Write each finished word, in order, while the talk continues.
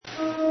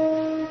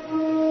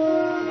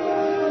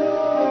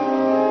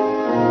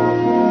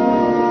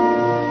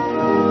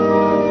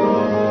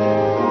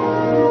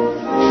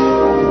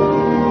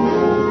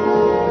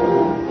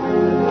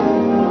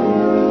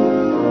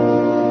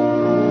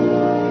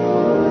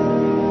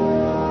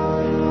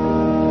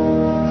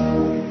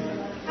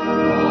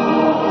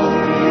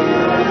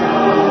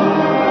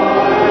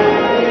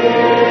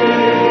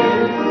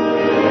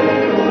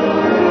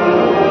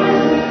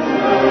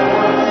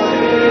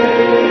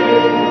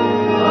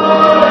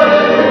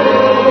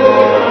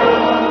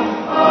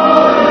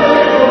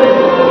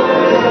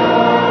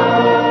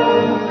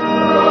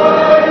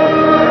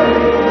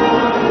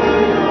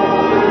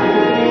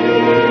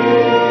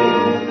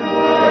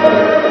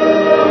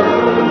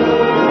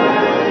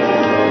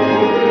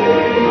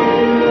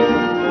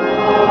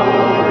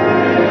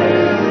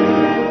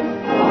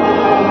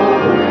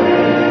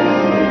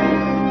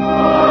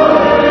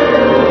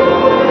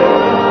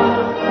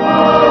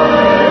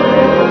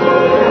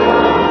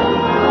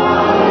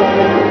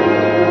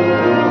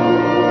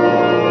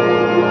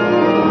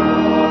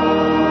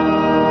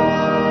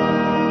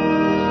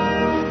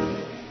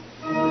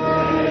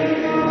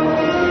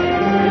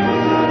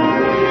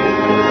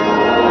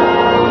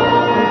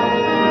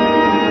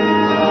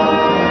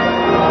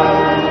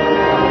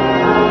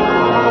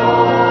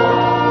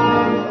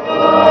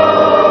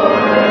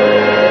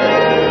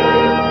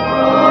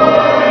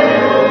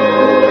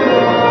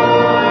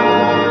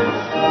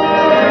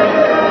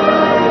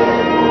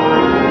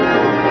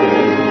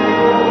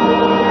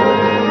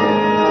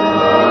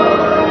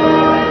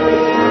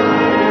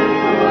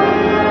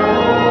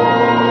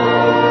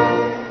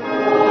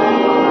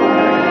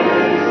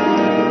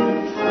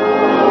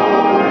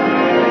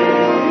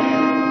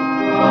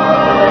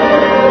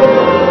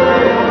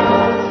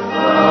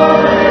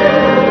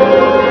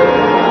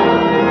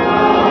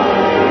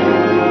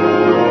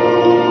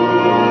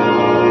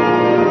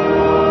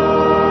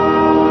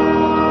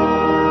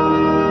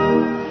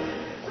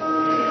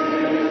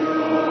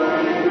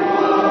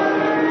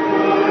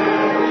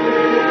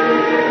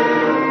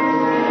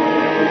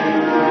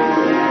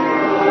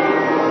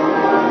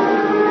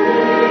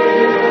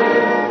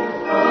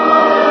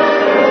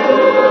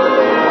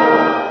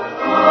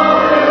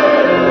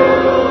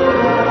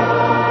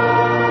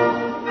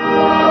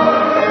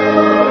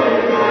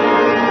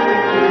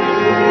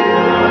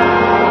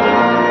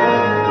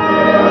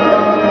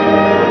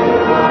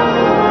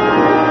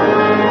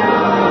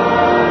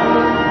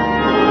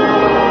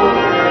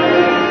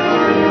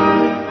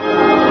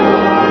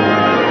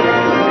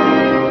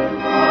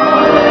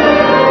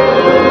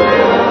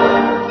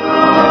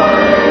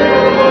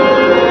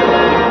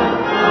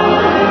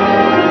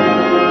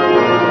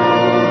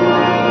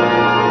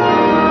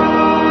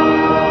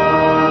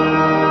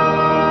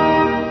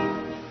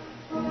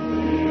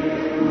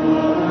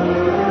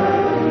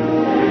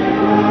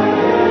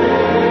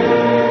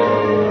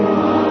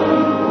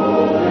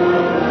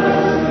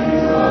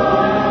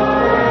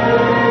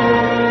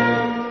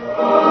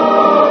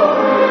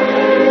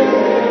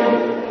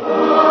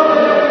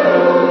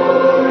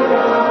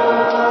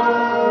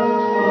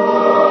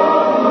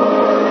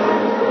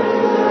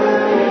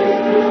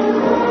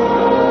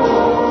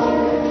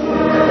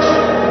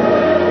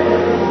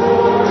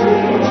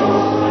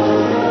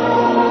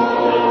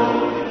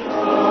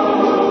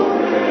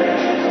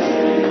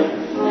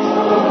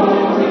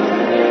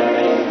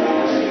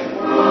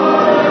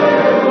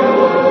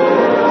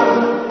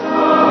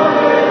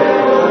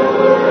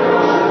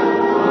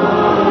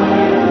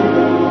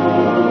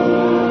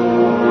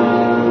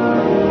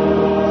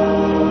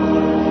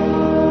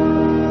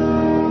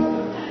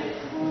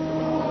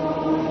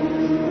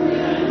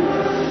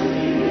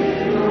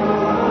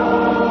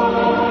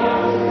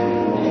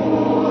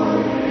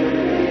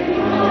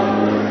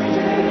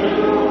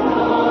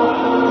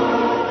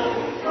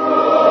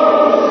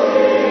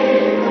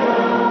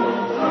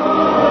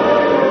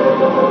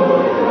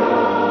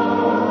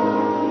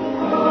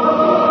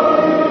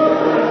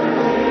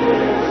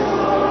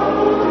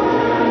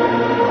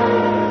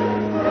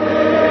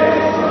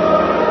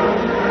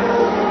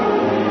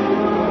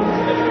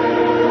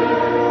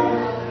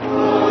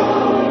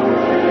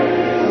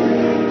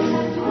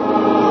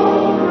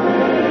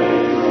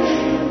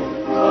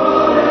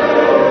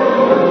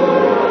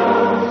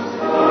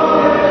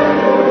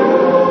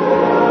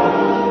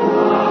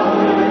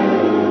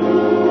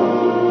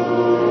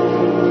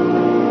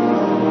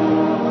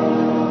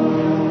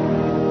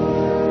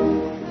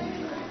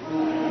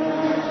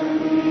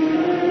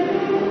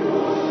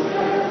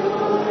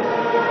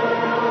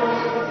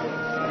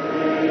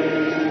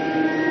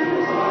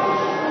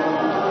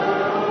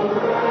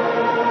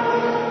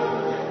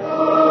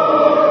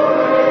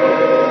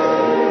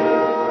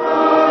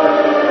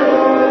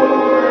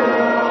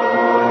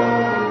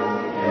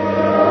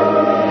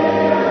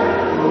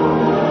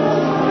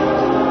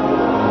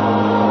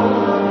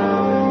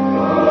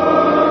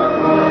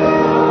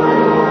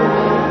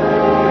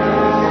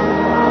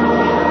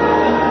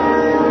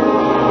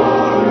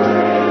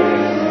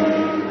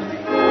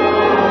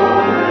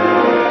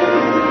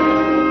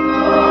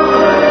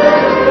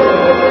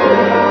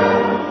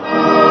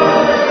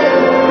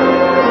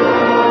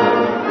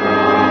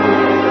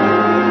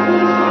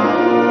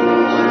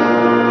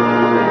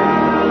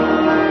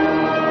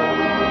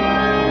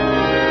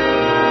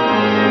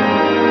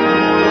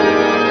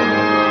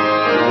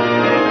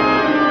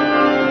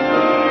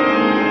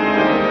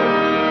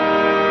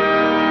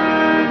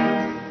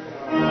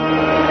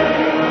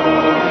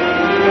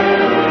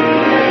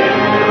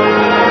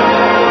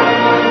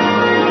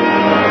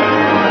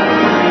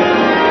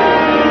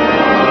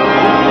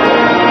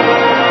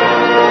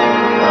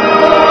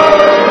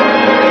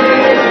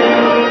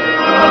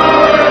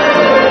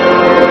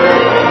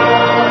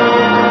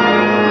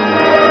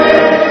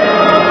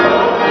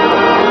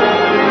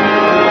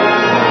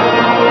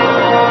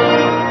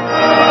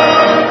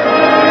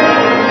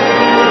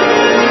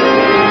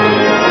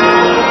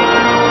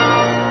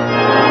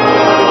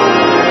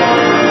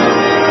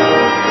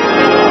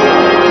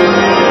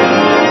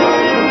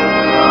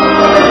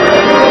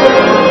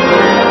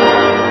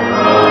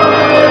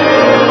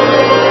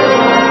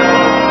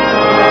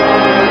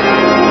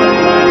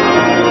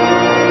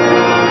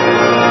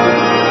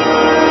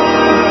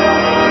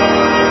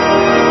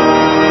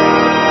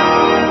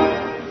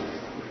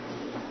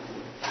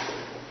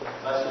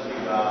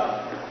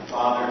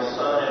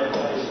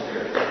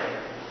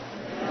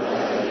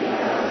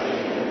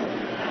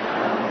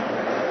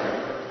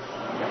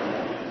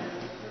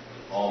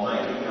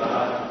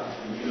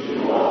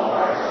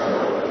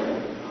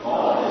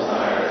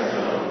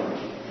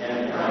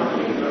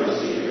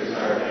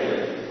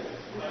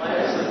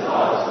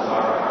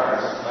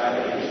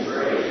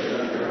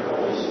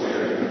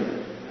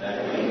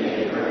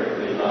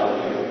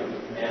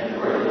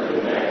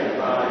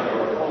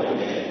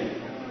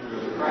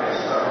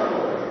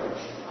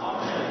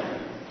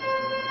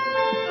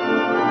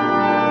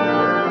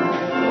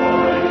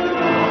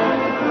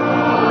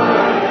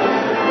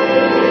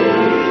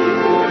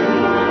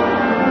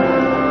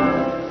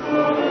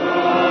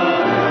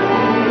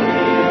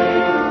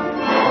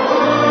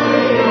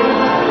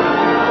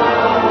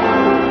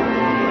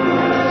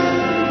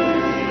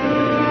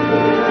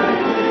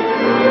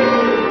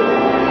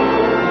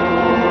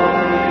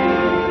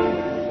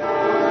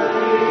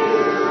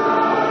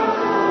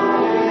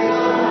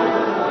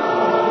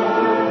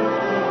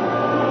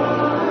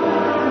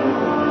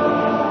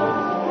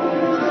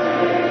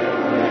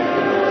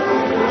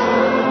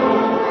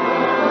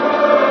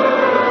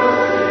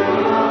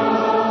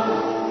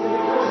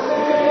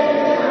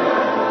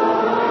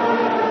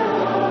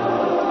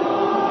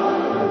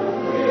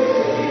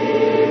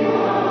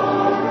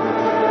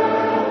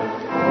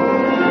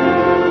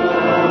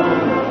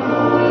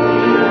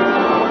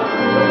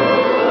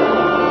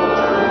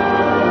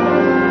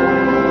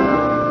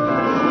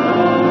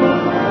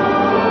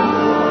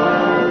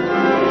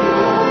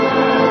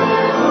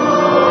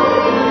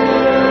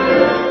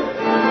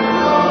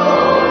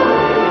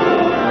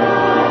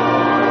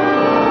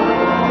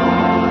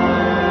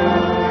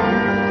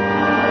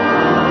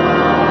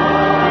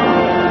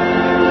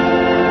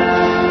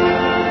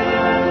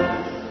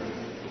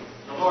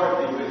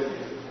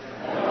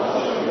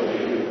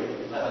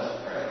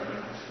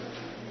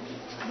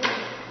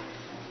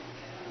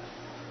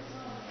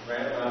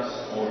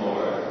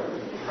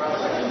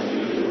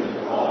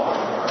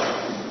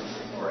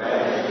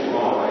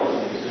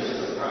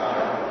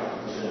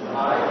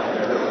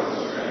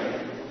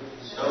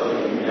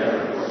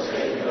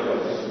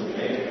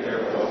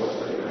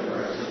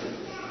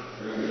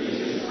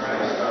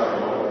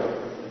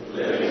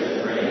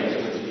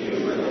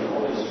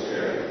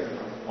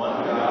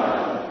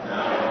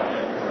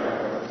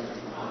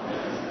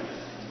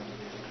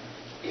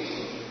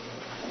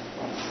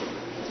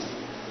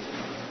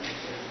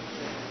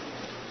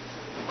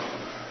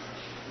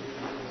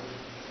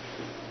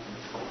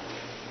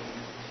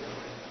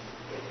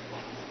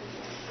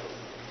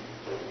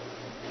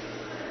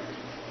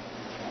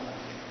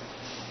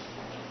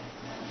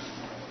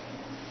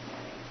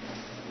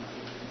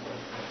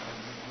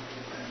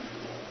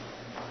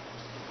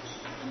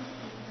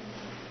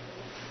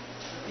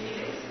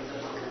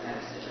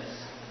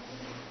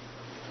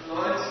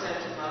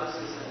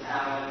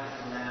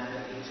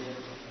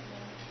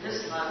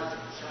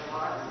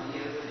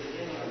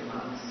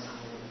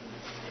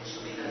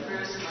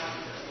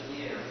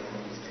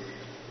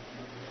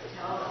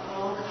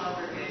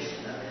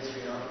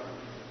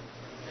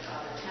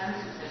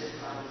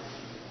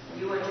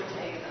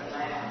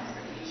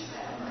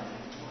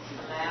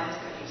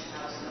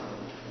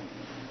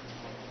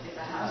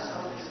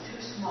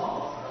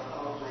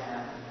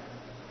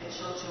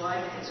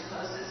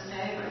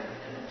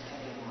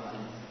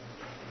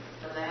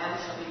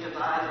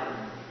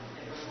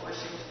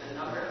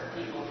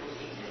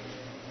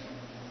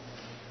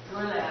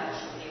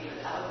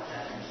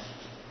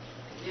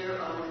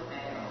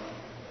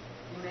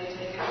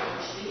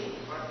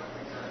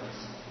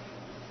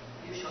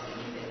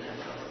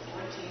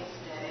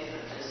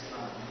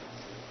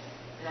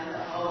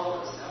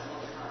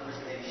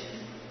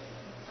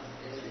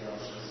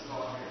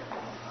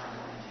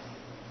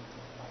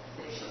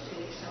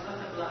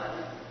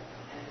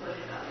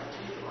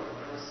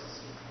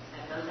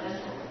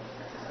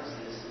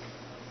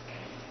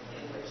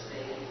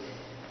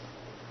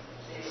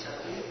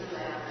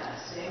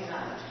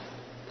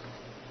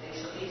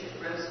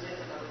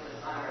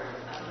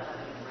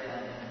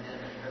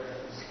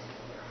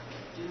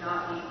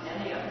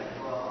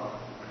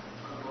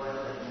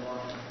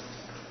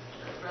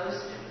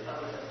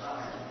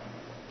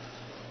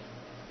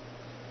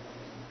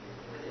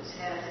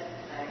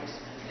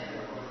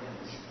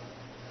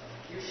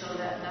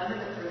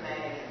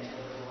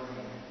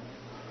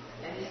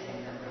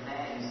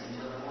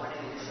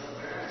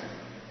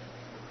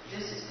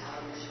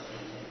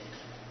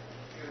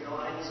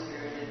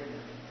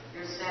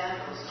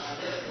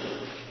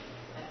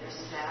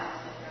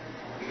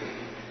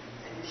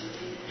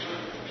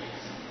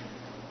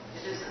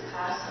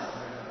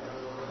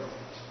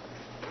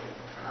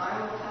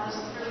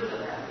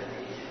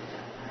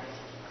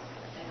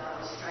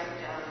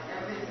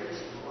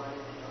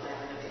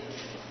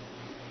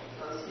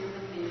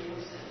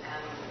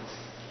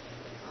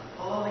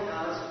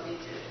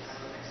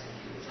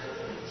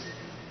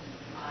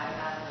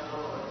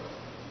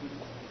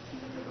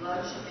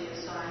blood shall be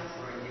a sign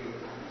for you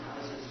on the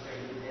houses where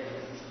you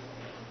live.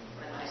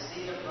 When I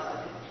see the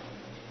blood,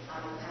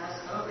 I will pass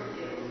over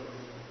you,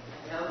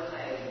 and no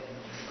plague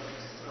will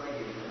destroy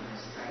you when I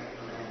strike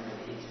the land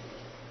of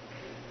Egypt.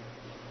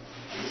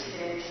 This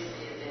day shall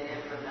be a day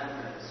of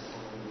remembrance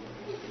for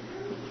you.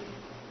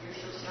 You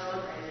shall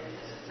celebrate it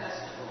as a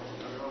festival to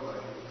the Lord.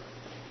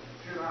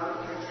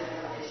 Throughout your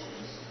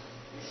generations,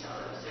 you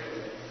shall observe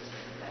it as a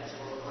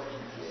perpetual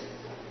ordinance.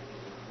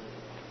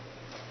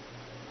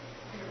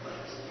 Hear what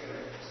the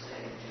Spirit is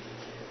saying to the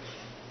church.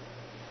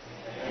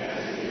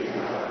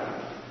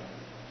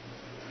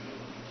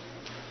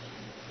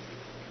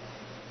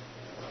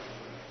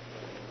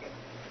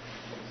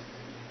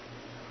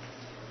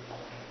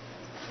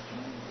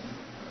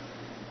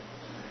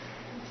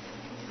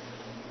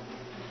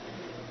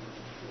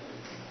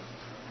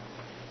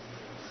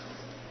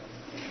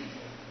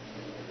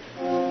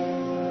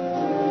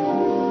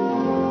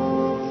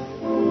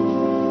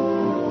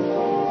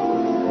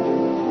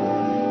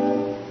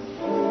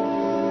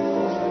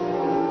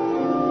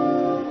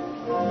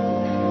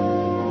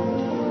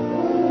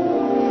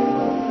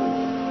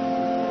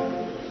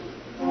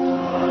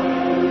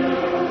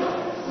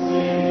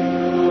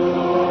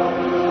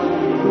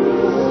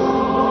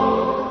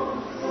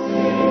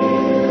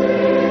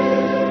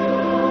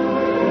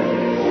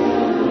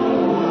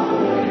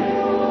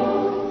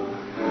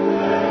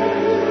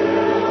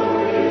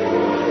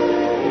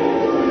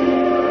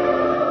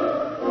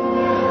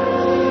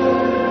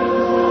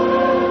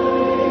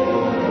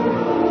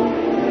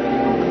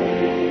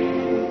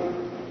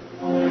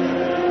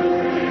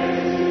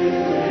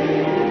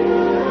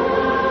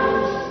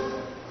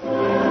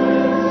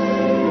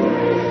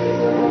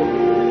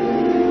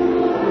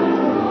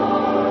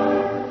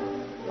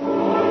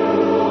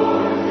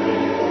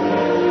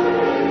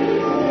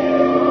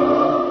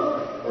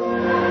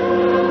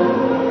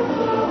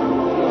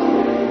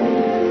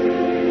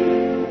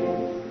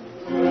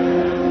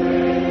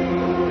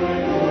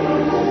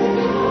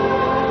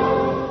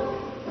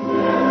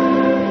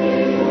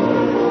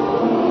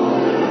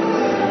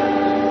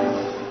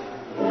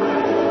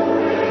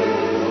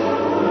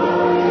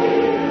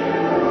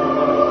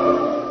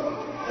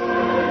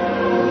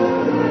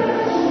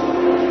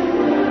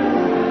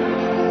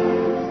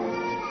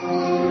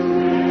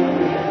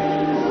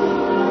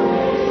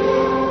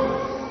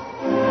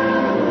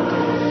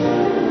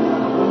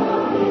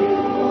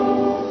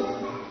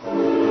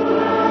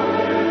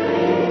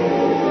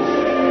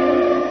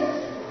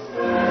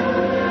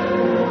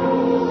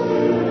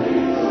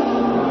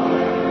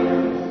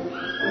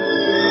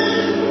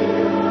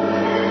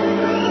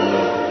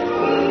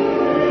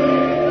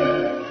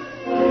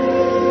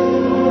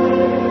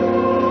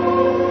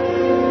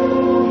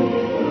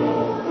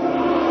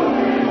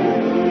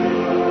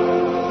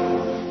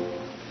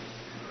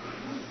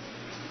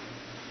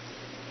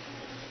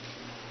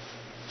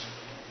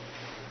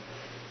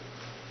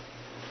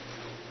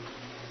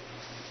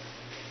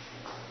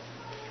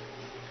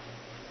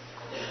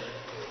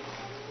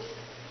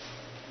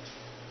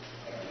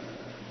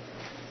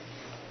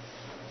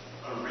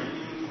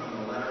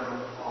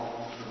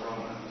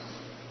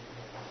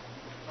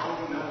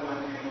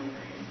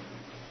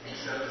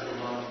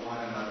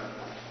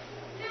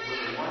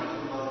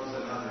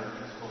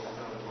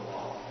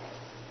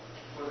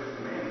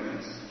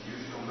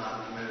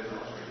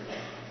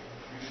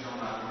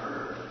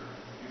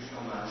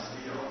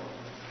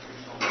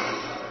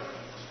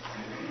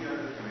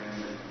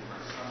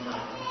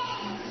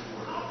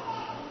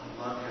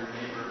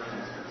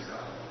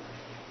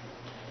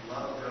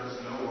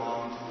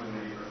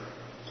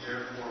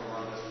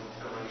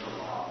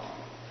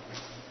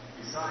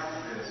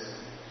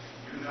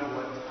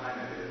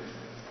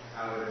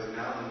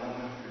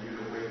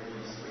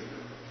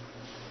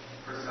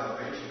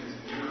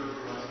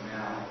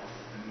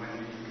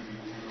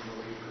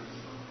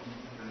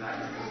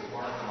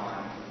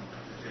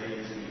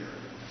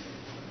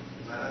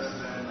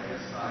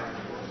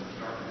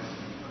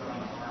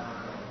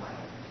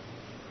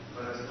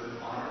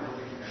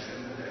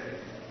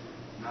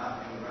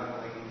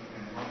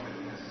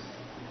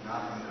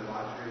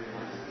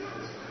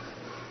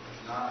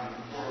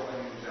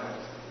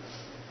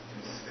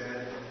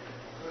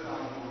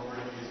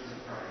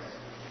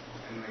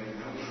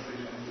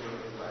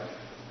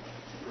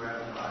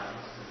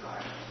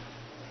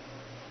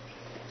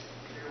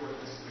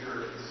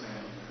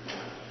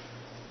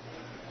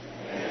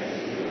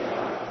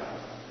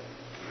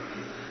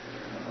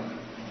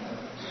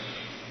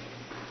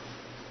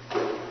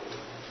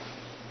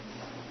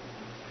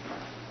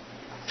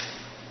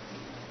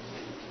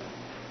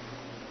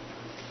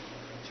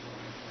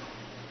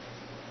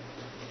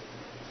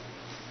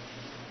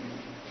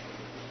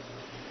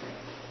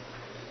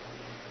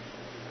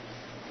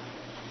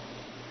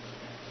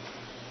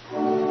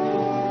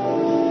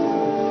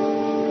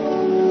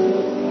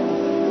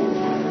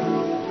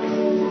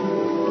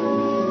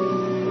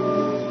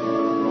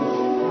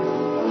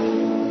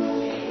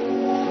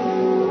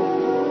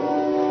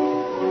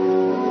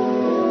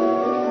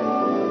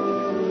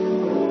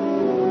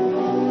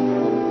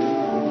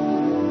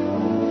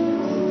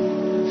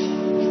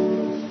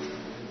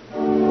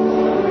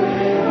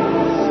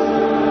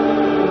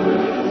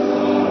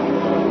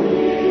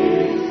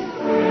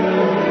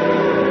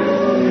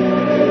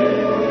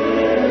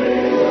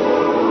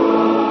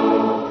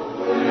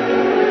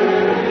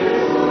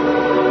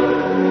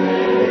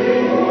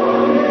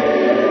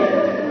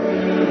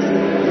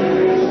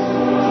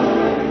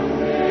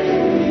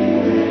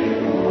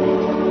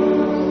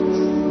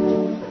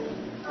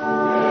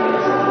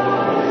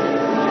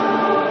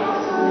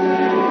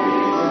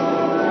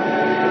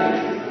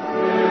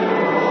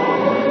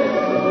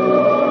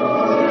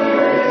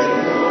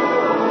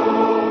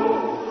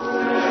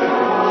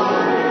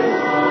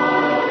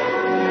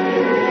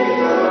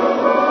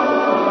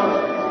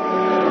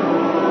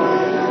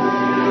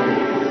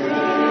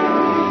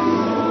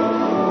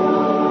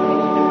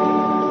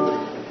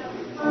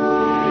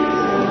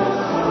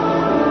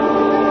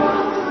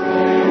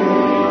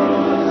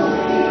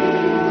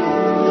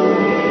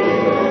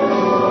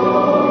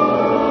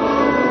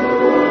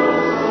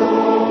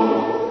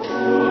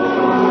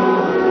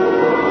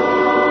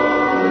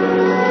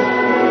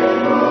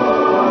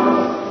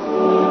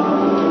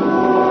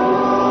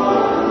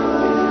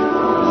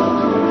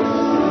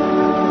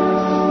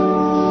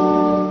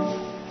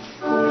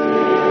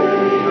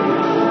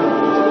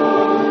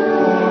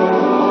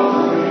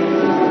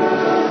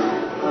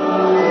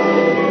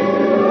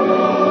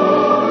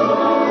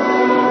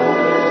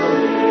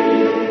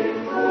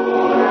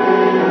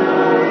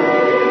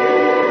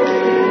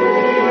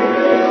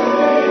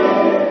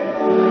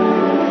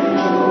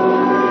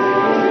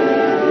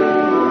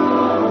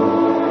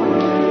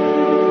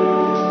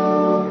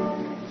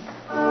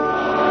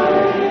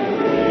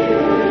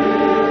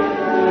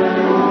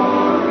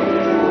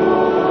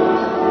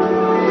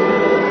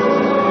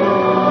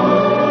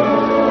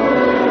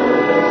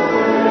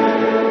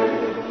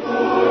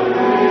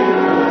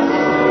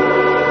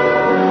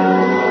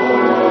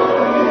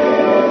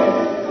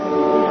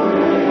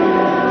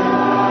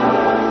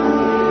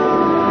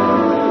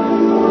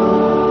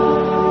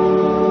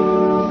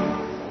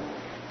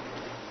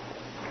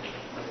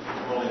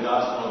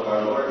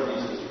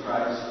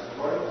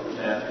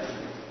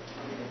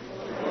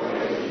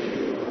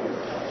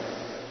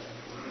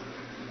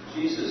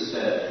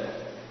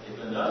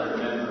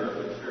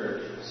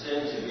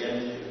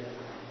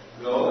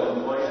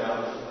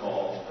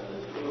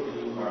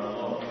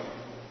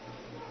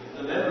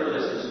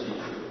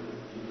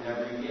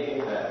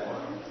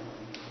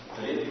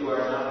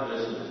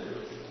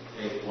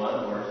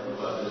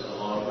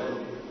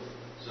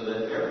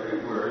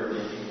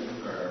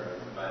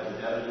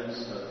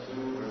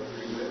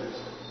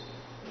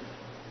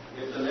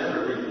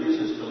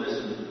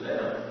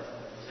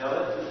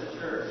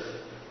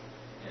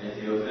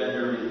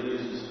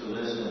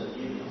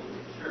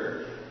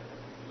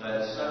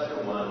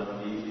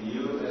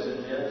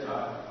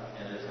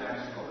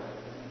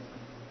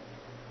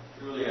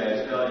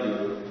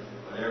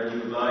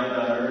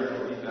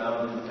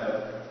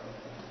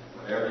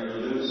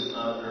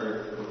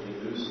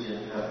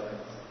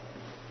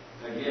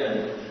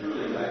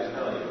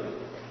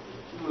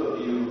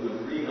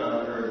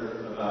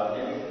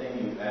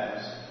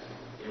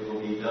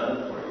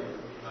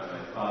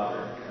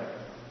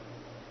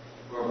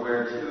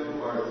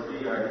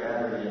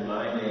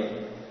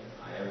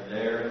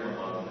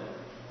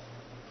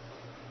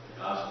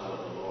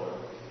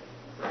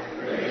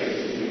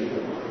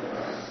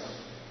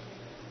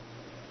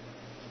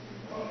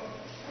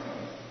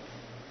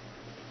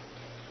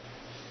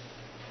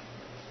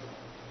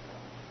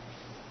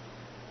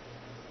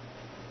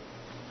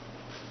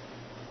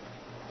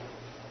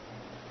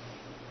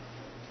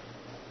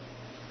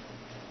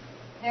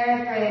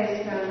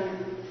 paraphrase from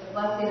the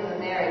blessing of a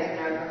marriage in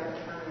our Book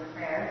of Common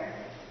Prayer.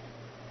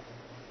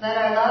 Let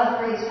our love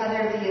for each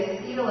other be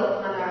a seal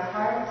upon our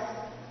hearts,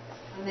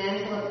 a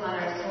mantle upon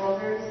our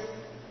shoulders,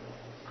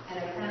 and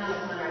a crown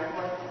upon our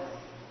foreheads.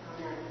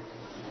 Amen.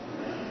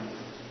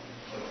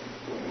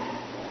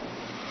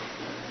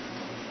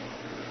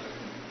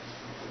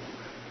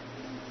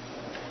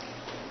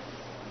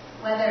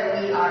 Whether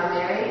we are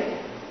married,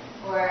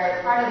 or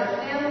part of a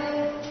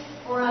family,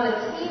 or on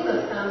a team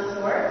of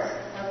some sort,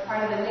 or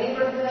part of a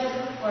neighborhood,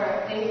 or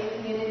a faith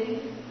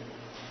community,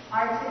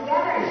 our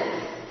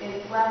togetherness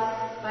is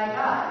blessed by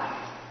God.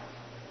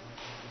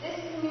 This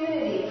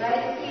community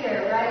right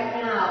here,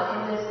 right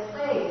now, in this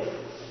place,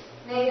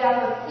 made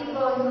up of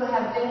people who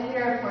have been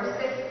here for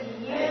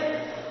 60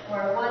 years,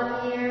 or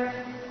 1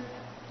 year,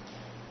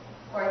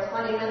 or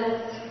 20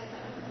 minutes,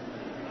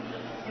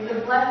 is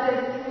a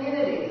blessed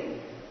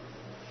community.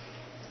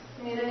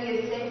 Community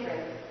is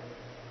sacred.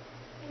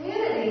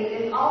 Community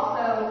is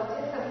also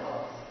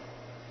difficult.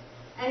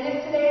 And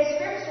if today's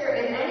scripture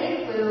is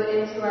any clue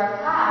into our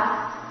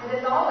past, it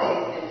has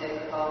always been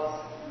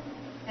difficult,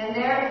 and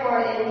therefore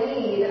in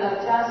need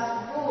of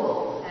just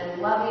rules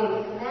and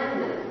loving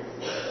commandments.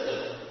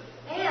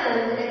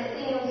 And it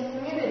seems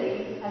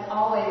community has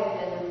always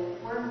been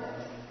worth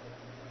it.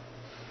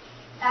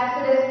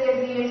 Exodus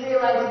gives the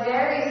Israelites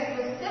very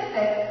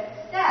specific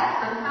steps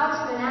on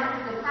how to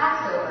enact the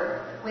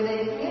Passover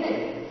within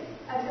community,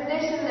 a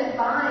tradition that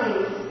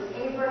binds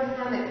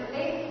Abrahamic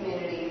faith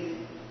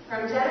communities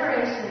from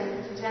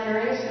generation to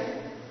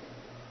generation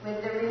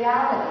with the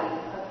reality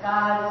of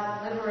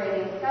God's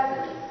liberating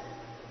presence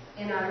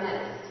in our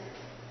midst.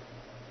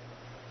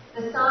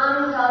 The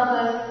Psalm tells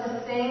us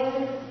to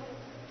sing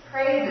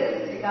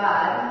praises to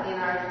God in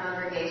our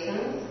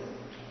congregations,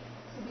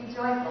 to be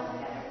joyful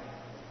together.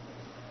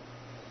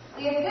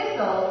 The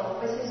epistle,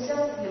 which is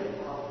just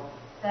beautiful,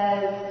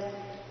 says,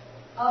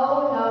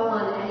 "Owe no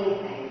one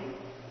anything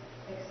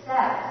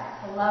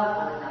except to love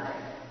one another.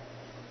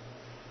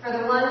 For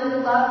the one who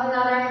loves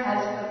another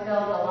has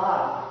fulfilled the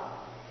law."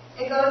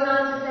 It goes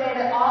on to say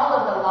that all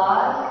of the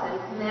laws and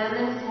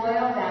commandments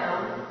boil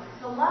down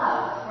to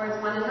love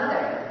towards one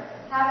another,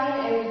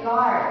 having a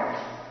regard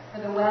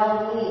for the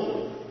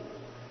well-being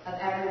of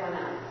everyone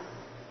else.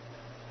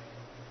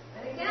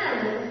 But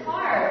again, this is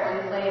hard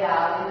when played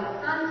out in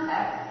the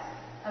context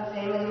of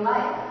daily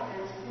life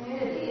and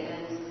community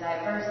and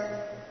diverse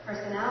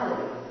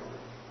personalities.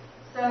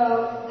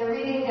 So the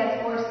reading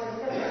gets more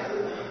specific,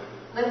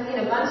 listing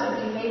a bunch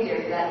of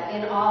behaviors that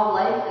in all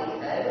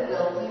likelihood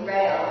will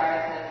derail our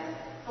attempts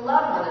to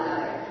love one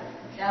another.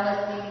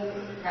 Jealousy,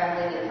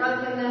 reveling in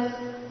drunkenness,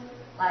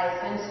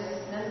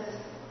 licentiousness,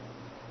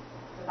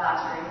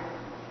 debauchery,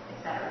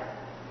 etc.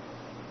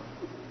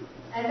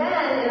 And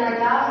then in our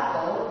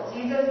gospel,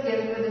 Jesus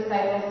gives the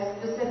disciples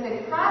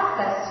specific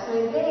process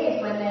to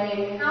engage when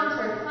they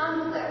encounter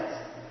conflict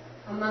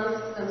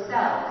amongst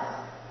themselves.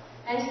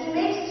 And he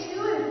makes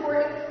two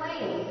important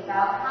claims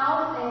about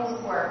how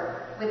things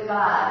work with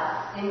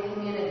God in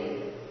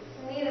community.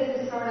 To me, this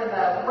is sort of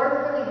a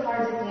work really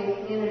hard to be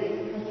in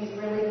community because these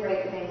really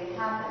great things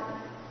happen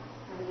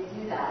when you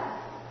do that.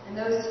 And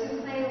those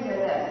two claims are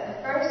this.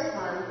 The first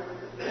one,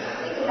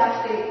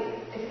 I think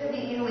it could be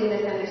easily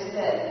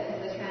misunderstood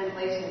because the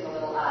translation's a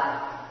little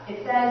odd.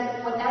 It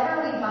says,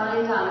 whatever we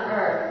bind on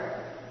earth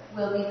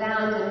will be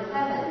bound in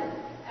heaven,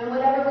 and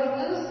whatever we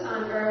loose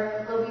on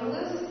earth will be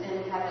loosed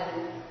in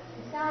heaven.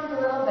 It sounds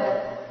a little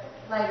bit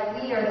like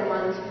we are the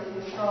ones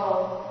who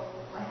control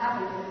what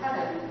happens in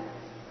heaven.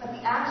 But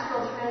the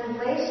actual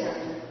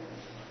translation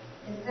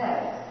is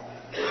this.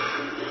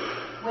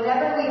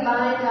 Whatever we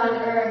bind on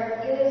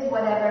earth is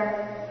whatever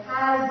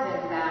has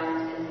been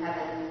bound in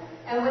heaven.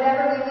 And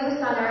whatever we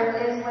loose on earth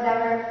is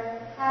whatever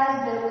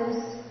has been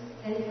loosed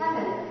in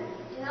heaven.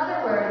 In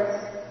other words,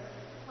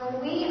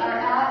 when we are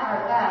at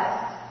our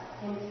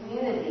best in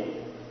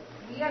community,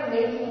 we are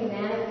making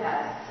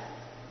manifest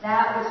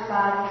that which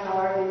God has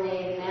already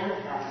made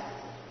manifest,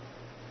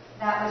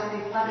 that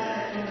which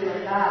reflects the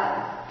kingdom of God.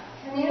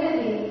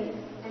 Community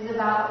is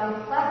about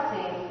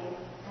reflecting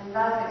and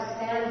thus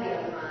expanding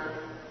upon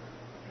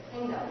the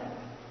kingdom.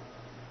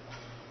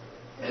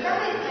 The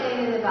second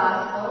claim in the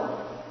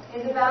gospel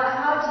is about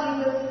how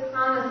Jesus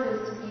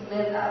promises to be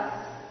with us.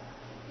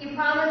 He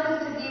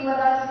promises to be with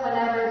us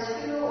whenever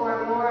two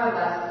or more of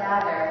us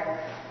gather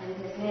in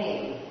his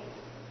name.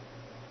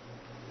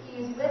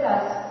 He's with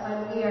us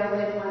when we are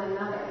with one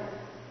another.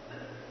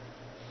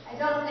 I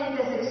don't think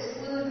this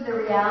excludes the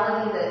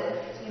reality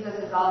that Jesus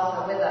is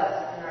also with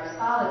us in our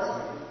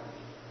solitude.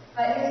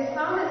 But his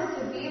promise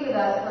to be with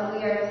us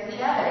when we are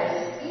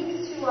together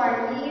speaks to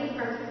our need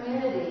for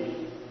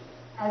community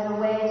as a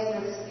way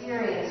to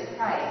experience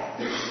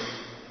Christ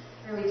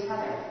through each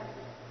other.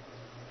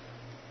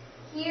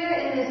 Here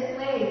in this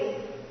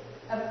place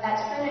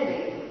at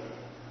Trinity,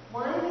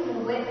 one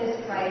can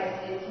witness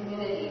Christ in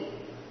community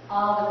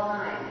all the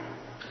time.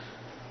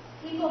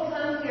 People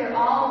come here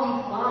all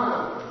week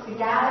long to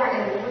gather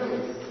in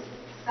groups,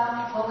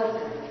 stuff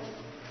bulletins,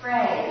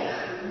 pray,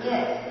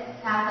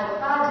 knit, tackle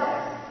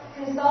projects,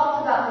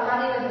 consult about the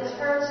running of the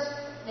church,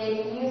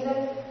 make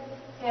music,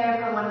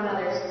 care for one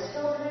another's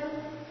children,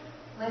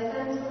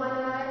 listen to one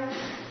another,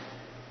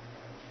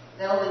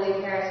 build a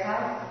new parish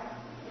house.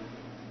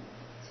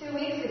 2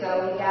 weeks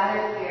ago, we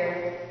gathered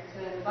here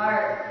to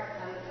embark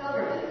on a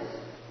pilgrimage,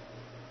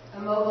 a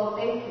mobile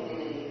faith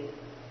community.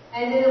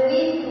 And in a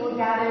week, we will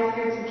gather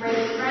here to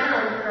break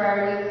ground for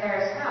our new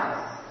parish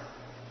house.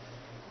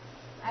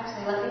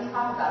 Actually, let me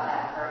talk about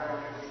that for a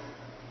moment.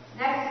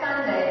 Next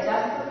Sunday,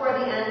 just before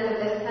the end of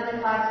this 10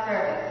 o'clock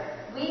service,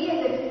 we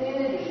as a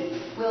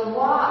community will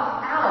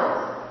walk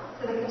out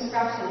to the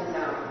construction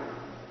zone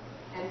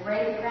and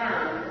break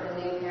ground for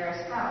the new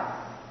parish house.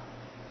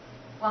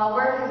 While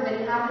work has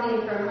been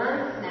happening for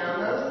months now,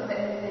 most of it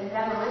has been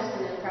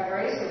demolition and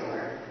preparation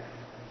work.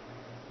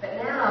 But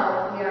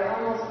now we are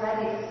almost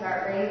ready to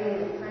start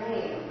raising the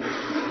frame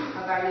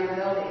of our new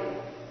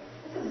building.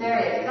 This is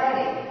very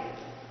exciting.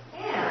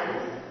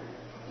 And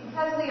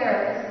because we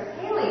are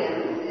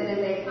Episcopalians, it is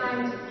a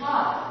time to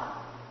pause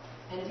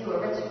and do a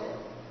ritual.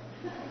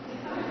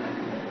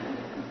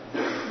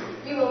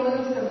 We will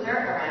move some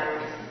dirt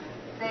around,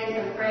 say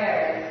some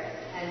prayers,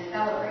 and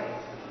celebrate.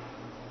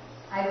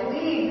 I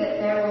believe that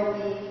there will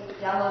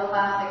be yellow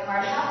plastic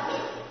hardtops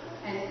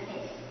and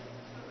cake.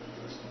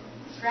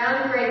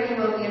 Groundbreaking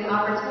will be an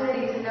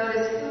opportunity to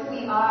notice who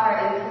we are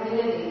in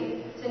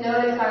community, to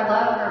notice our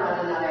love for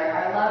one another,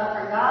 our love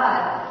for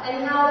God,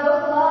 and how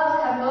those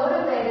loves have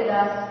motivated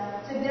us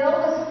to build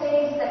a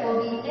space that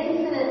will be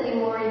infinitely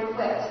more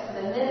equipped for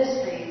the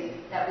ministries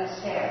that we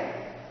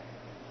share.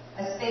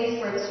 A space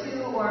where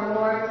two or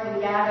more can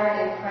gather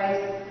in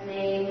Christ's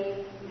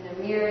name in a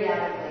myriad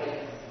of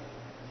ways.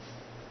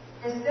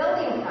 This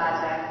building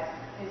project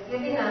is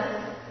giving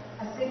us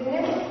a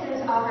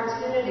significant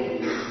opportunity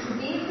to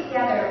be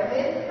together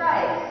with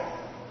Christ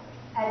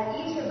as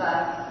each of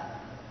us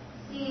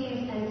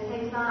sees and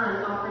takes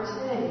on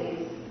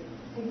opportunities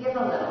to give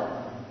a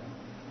little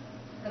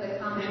for the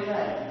common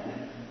good.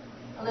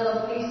 A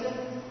little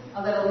patience,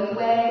 a little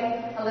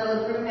leeway, a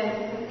little group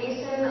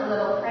anticipation, a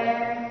little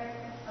prayer,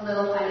 a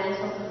little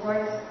financial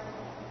support,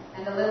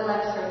 and a little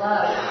extra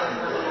love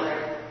for one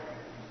another.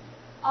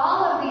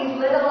 All of these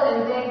little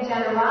and big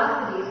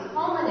generosities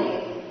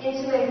culminate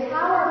into a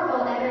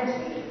powerful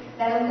energy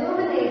that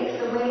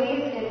illuminates the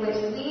ways in which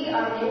we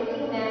are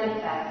making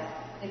manifest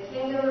the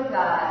kingdom of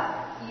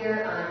God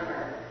here on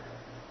earth.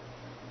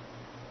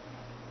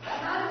 But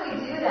how do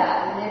we do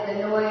that amid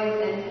the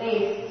noise and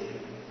haste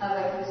of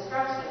a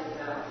construction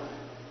zone?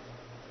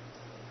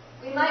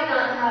 We might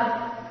not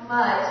have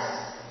much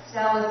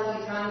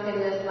jealousy,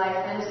 drunkenness,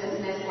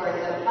 licentiousness, or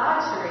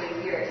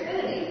debauchery here at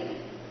Trinity,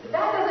 but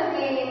that doesn't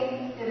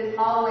mean it is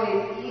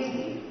always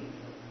easy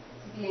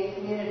to be in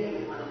community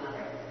with one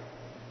another.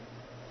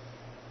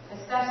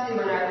 Especially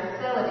when our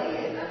facility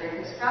is under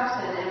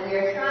construction and we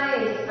are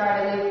trying to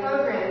start a new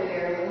program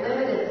here with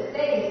limited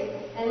space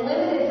and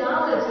limited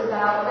knowledge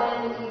about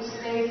when each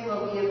space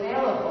will be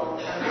available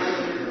from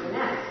one week to the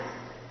next.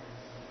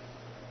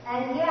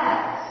 And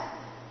yet,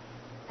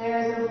 there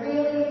is a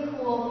really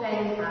cool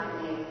thing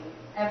happening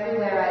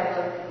everywhere I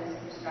look in this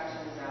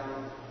construction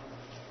zone.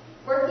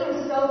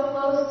 Working so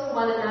close to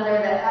one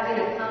another that having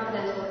a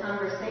confidential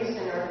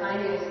conversation or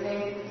finding a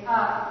space to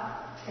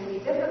talk can be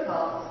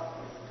difficult,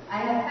 I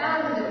have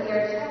found that we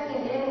are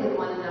checking in with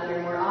one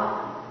another more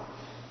often.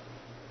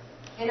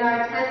 In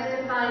our attempts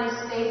to find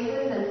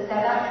spaces and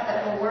setups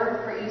that will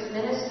work for each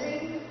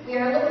ministry, we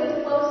are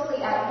looking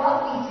closely at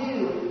what we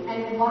do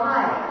and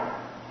why,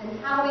 and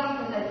how we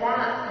can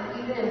adapt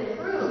and even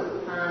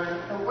improve on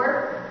the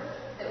work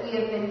that we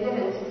have been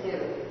given to do.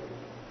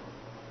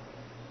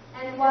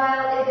 And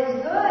while it is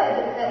good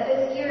that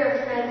this year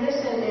of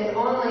transition is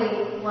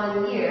only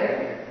 1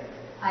 year,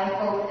 I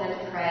hope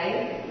and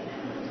pray,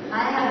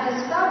 I have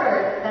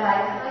discovered that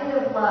I kind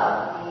of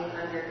love being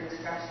under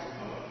construction.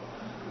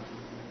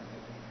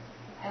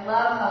 I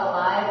love how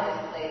alive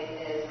this place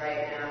is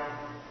right now,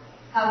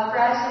 how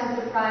fresh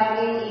and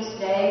surprising each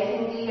day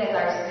can be as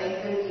our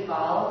spaces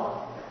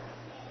evolve,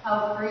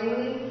 how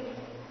freely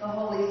the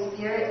Holy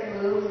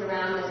Spirit moves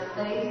around this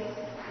place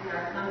in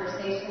our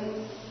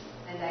conversations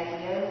and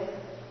ideas.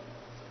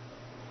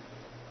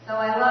 So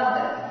I love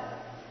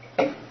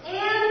this.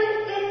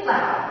 And it's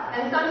loud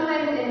and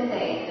sometimes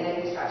insane in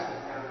a construction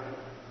zone.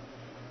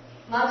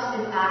 Much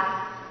is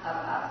asked of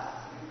us.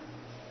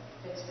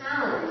 The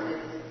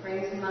challenges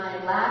bring to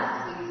mind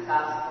last week's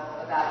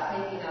gospel about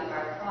taking up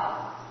our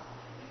cross.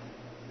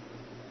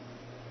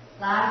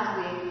 Last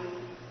week,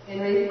 in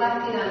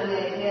reflecting on the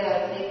idea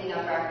of taking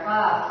up our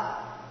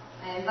cross,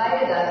 I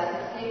invited us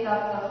to take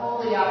up the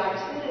holy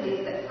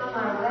opportunities that come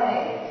our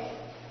way,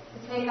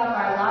 to take up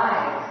our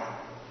lives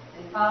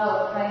and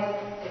follow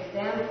Christ's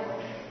example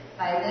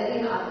by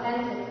living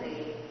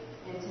authentically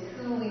into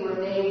who we were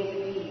made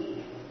to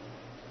be.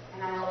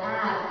 And I will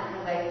add,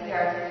 because I see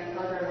our 3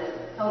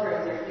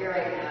 pilgrims are here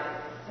right now,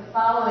 to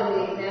follow in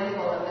the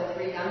example of the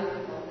 3 young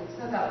people who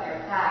took up their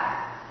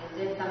path and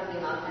did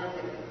something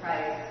authentic to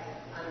Christ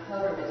on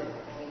pilgrimage a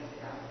couple weeks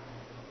ago.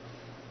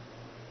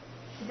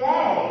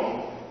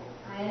 Today,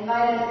 I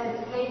invite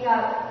us to take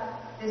up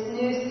this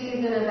new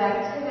season of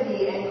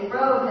activity and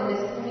growth in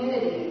this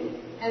community,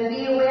 and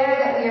be aware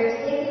that we are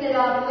taking it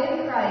up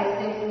with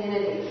Christ in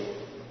community.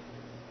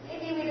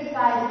 Maybe we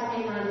decide to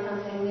take on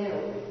something new,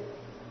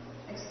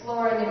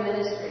 explore a new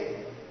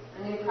ministry,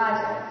 a new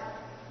project,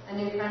 a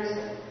new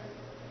friendship,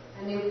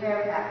 a new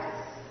prayer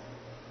practice,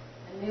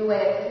 a new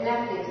way of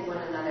connecting to one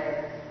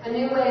another, a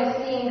new way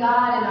of seeing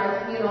God in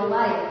our communal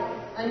life,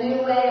 a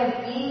new way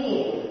of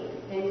being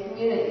in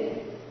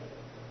community.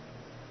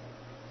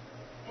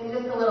 In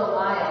just a little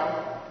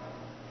while,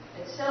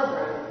 the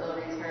children will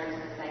return to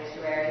the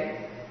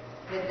sanctuary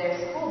with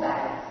their school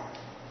bags,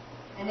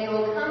 and they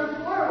will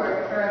come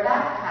forward for a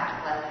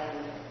backpack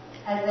blessing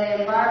as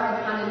they embark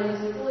upon a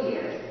new school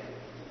year.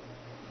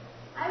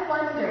 I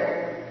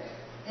wonder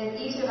if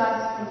each of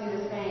us can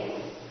do the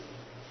same.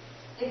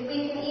 If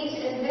we can each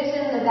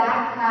envision the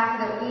backpack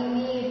that we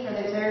need for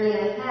the journey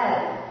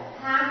ahead,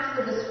 packed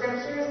with the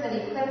scriptures that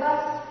equip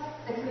us,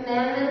 the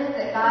commandments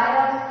that guide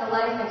us, the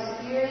life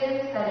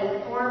experience that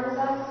informs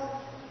us,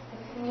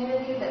 the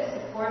community that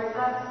supports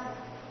us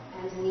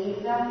and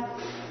needs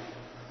us,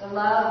 the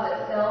love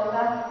that fills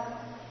us,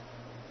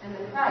 and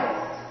the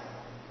Christ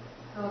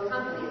who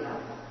accompanies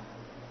us.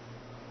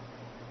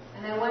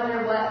 And I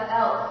wonder what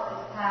else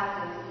is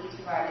packed into each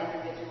of our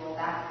individual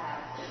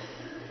backpacks.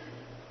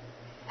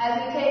 As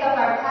we take up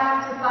our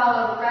path to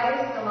follow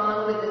Christ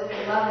along with this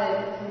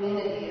beloved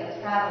community of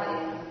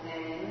traveling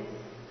companions,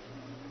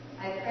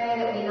 I pray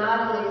that we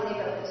not only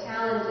take up the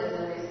challenges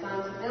and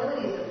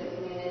responsibilities of the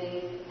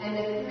community and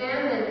the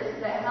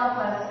commandments that help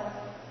us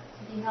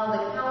to be held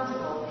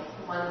accountable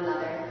to one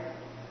another.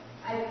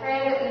 I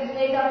pray that we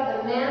take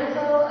up the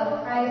mantle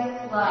of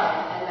Christ's love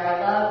and our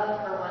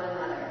love for one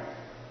another.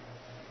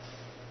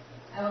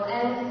 I will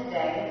end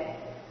today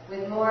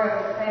with more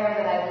of the prayer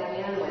that I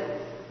began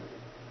with.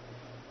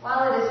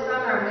 While it is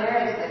from our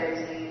marriage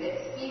liturgy,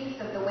 it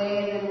speaks of the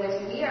ways in which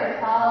we are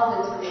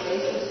called into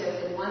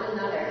relationship with one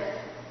another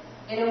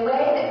in a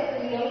way that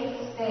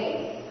creates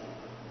space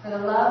for the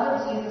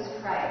love of Jesus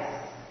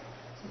Christ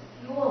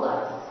to fuel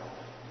us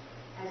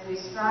as we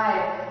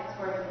strive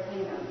toward the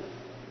kingdom.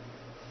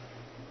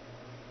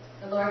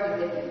 The Lord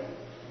be with you.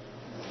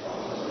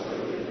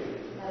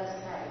 Let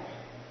us pray.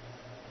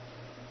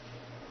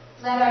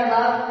 Let our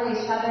love for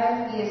each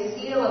other be a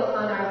seal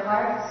upon our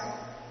hearts,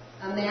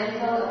 a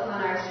mantle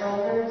upon our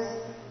shoulders,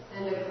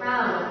 and a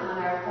crown upon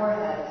our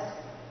foreheads.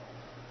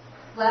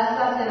 Bless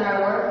us in our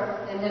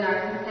work and in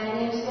our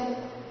companionship,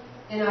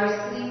 in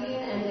our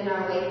sleeping and in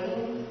our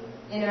waking,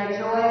 in our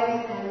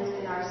joys and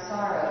in our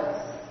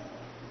sorrows,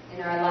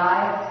 in our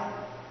lives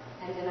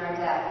and in our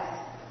deaths.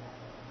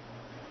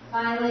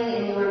 Finally,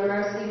 in your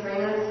mercy,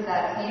 bring us to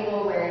that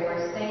table where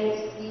your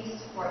saints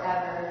feast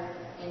forever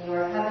in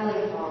your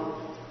heavenly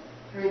home,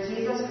 through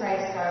Jesus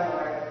Christ our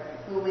Lord,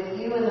 who with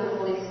you and the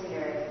Holy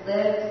Spirit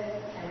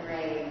lives and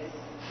reigns,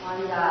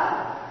 one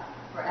God,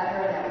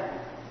 forever and ever.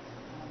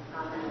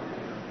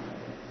 Amen.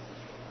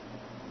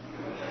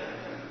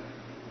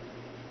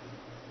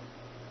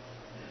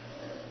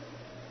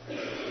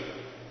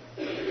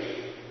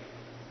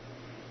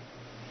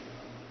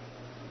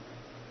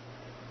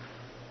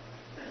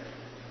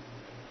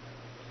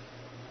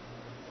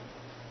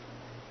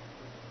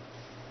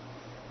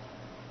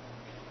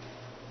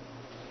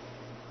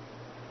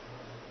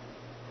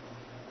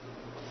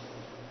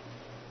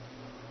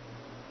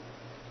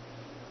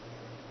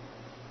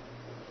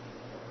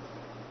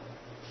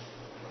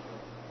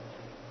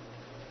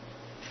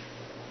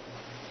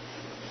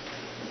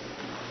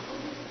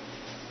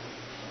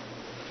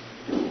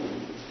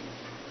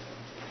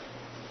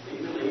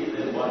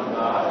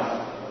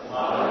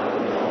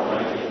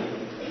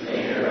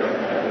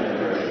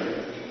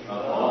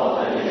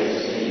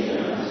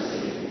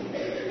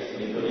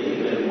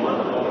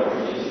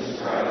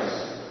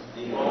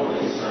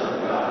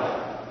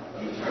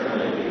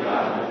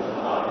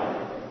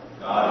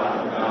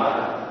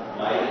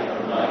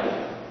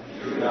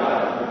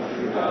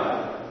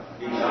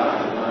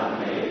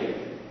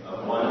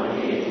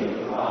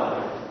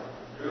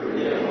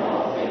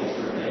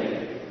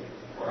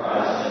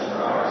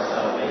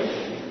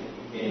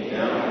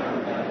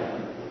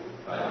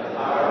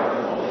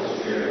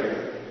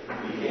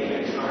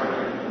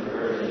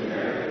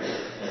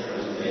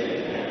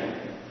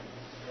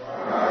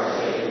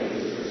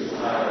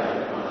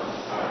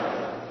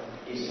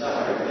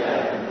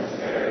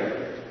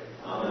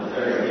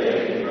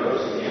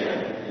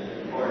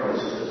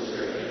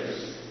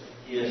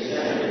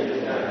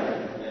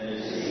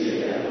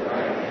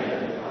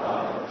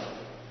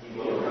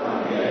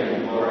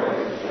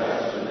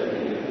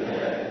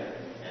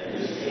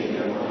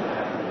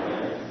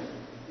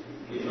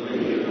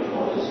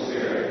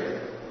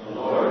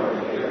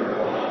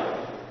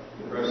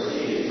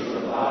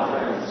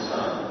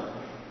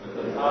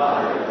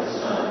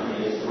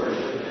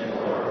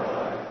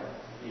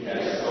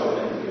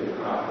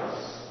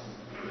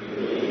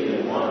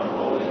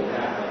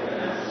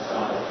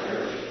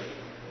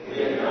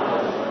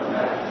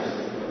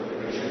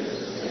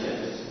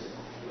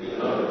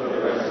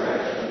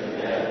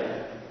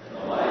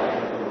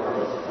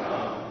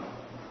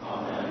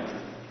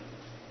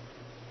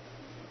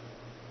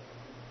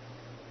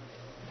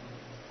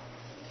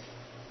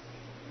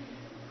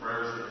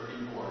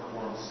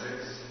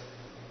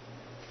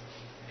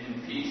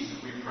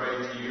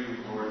 to you,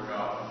 Lord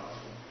God.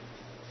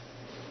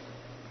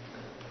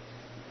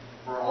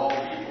 For all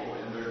people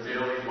in their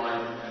daily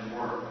life and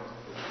work.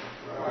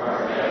 For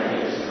our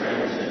families,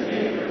 friends, and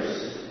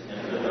neighbors,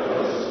 and for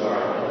those who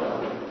are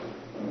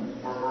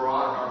alone. For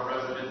Barack, our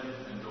president,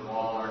 and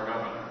Deval, our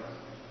governor.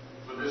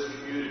 For this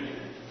community,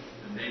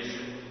 the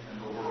nation,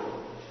 and the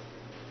world.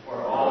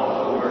 For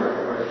all who work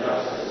for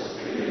justice,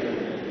 freedom,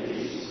 and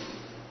peace.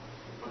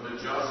 For the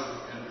just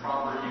and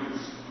proper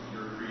use of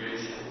your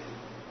creation.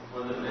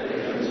 For the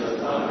victims of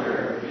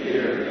hunger,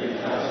 fear,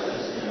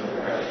 injustice, and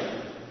oppression.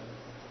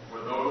 For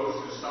those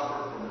who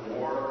suffer from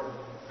war,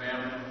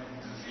 famine,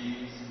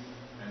 disease,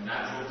 and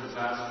natural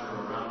disaster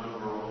around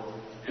the world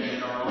and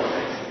in our own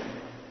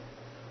nation.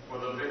 For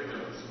the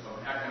victims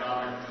of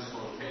economic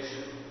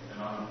dislocation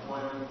and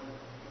unemployment.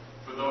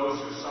 For those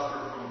who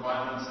suffer from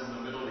violence in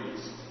the Middle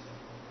East.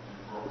 And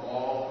for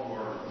all who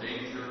are in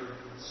danger,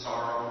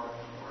 sorrow,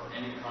 or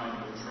any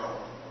kind of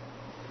trouble.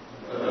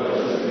 For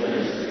those who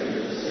minister to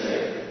the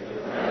sick, the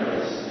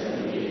friendless,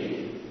 and the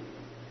needy.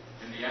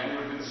 In the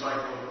Anglican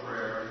cycle of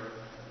prayer,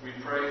 we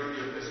pray for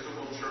the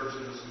Episcopal Church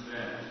in the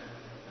Sudan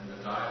and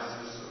the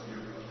Diocese of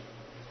Yuba,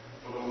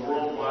 for the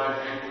worldwide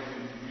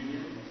Anglican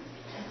Communion,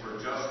 and for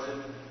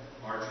Justin,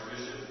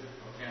 Archbishop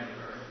of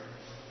Canterbury.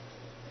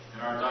 In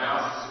our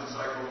diocesan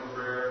cycle of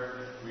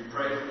prayer, we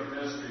pray for the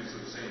ministries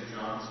of St.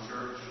 John's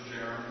Church,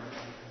 Sharon,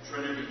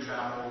 Trinity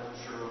Chapel,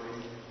 Shirley,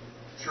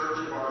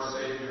 Church of Our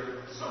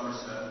Savior,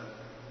 Somerset,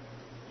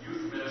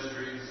 youth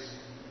ministries,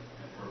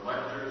 and for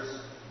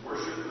lectors,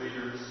 worship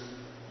leaders,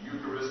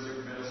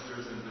 Eucharistic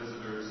ministers, and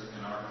visitors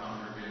in our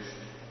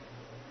congregation.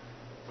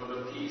 For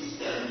the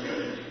peace and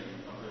unity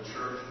of the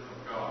Church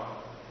of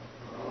God.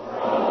 For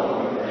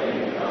all who proclaim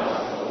the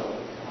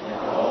gospel, and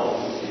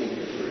all who seek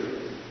the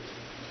truth.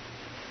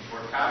 For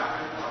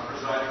Catherine, our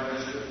presiding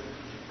bishop,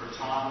 for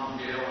Tom and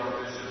Gail,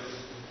 our bishops,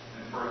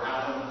 and for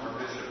Alan, our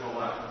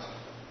bishop-elect,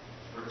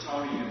 for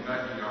Tony and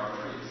Becky, our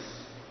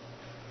priests,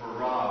 for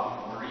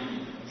Rob,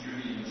 Maureen,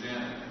 Judy, and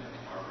Janet,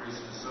 our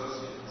priest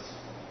associates,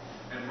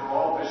 and for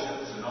all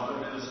bishops and other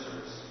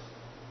ministers.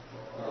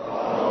 For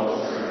all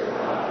who serve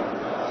God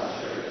in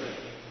God's church.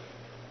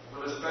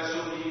 For the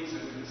special needs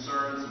and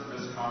concerns of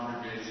this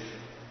congregation.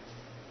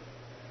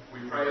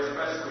 We pray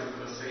especially for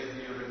the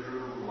safety of the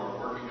crew who are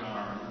working on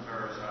our new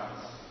parish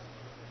house.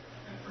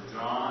 And for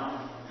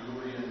John,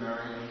 Julie and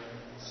Mary,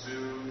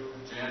 Sue,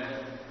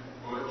 Janet,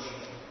 Butch,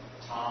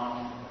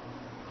 Tom,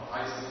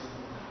 Elias,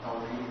 and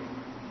Pauline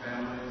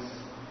families,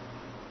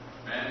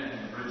 Ben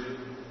and Bridget,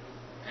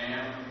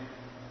 Pam,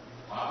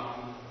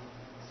 Bobby,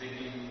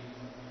 Ziggy,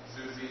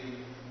 Susie,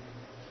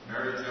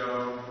 Mary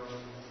Jo,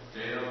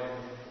 Dale,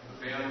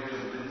 the family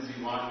of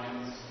Lindsay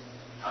Watkins,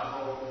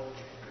 Ethel,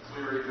 the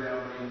Cleary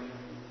family,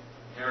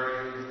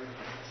 Harry,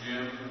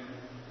 Jim,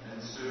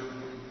 and Sue,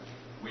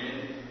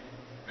 Wynn,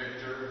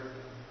 Victor,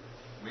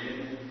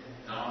 Wynn,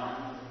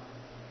 Don,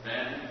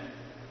 Ben,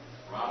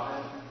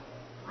 Robin,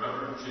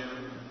 Reverend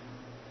Jim,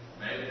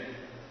 Meg,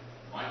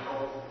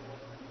 Michael,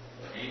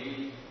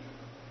 Amy,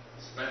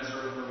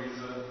 Spencer and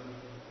Louisa,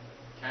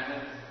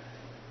 Kenneth,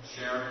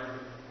 Sharon,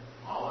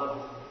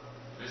 Olive,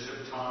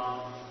 Bishop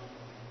Tom,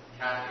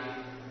 Kathy,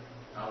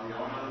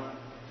 Aliona,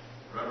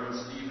 Reverend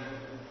Stephen,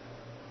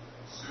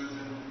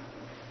 Susan,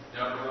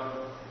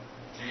 Deborah,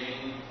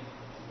 Jane,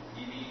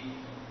 Edie,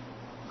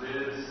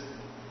 Liz,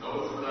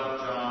 those without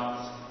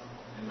jobs,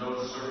 and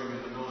those serving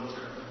in the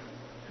military,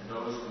 and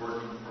those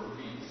working for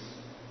peace.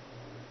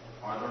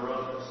 Are there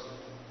others?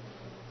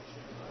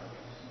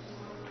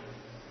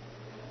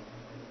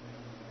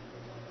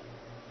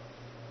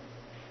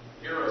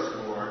 Hear us,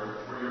 Lord,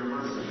 for your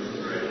mercy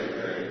is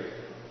great.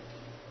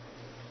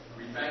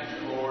 We thank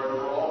you, Lord,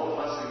 for all the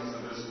blessings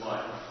of this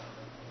life.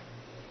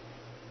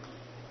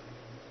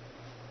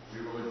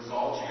 We will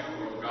exalt you,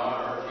 O God,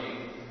 our King,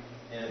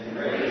 And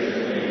praise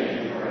your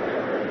name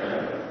forever and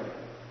ever.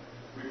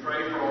 We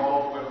pray for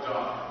all who have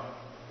died,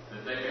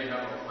 that they may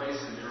have a place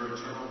in your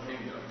eternal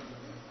kingdom.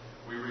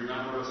 We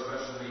remember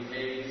especially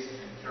Hayes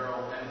and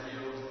Carol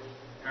Penfield,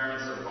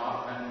 parents of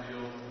Bob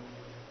Penfield,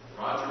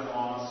 Roger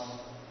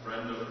Moss,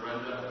 Brenda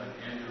and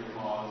Andrew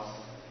Hawes,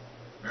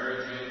 Mary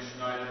Jane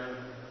Schneider,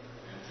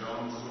 and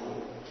Joan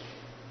Sewell,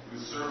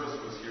 whose service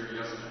was here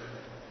yesterday.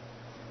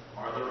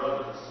 Are there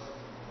others?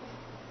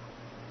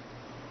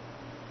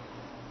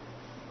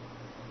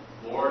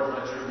 Lord,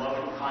 let your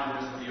loving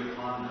kindness be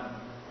upon them.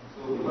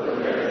 Who put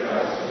their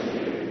trust in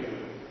you.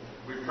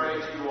 We pray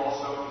to you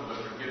also for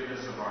the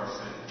forgiveness of our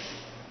sins.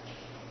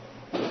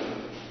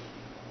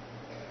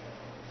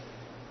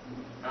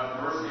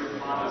 Have mercy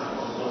upon us,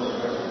 O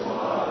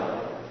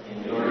Lord. In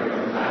your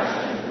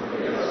compassion,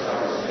 forgive us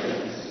our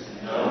sins,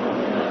 known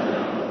and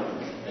unknown,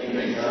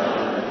 things done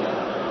and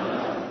left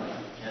undone,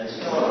 and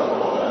so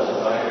uphold us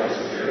by your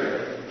Spirit,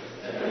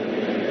 that we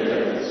may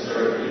live and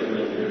serve you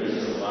in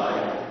newness of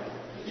life,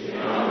 to the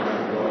honor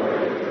and glory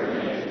of your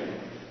name,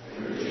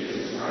 through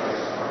Jesus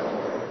Christ our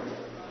Lord.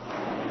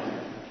 Amen.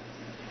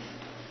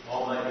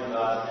 Almighty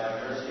God, have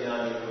mercy on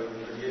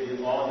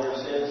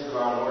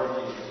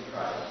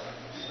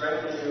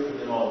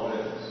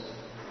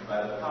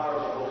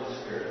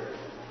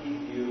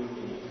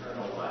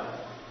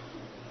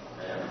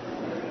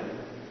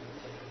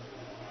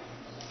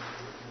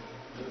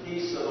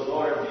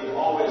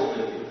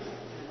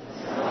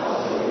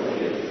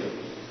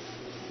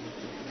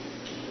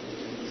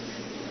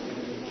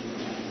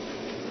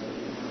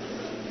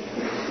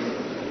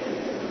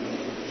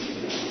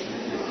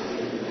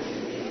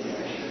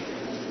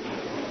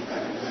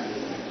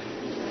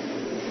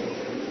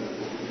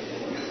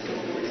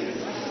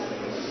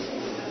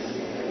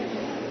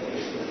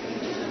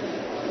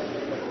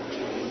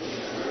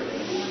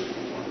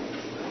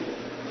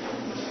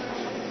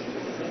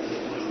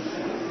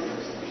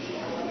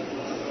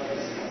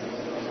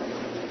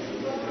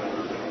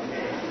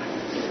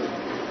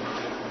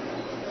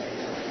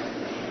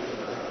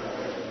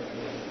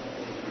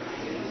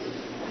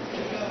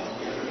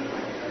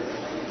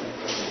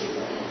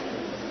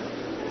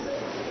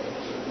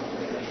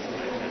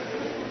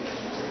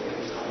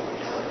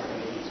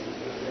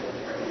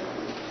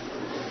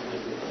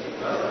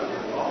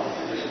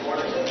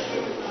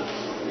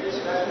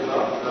as we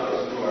welcome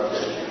those who are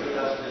visiting with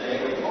us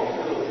today, we hope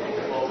you will take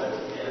a moment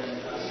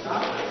and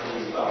stop at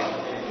the welcome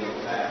table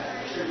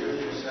back. Introduce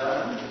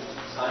yourself,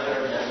 sign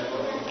our guest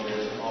book.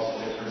 There's also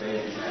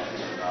information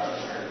about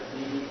us here.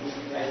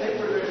 I think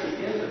we're going to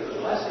begin with the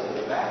blessing of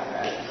the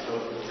backpack. So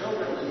the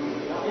children that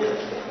come in,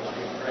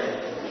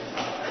 pray.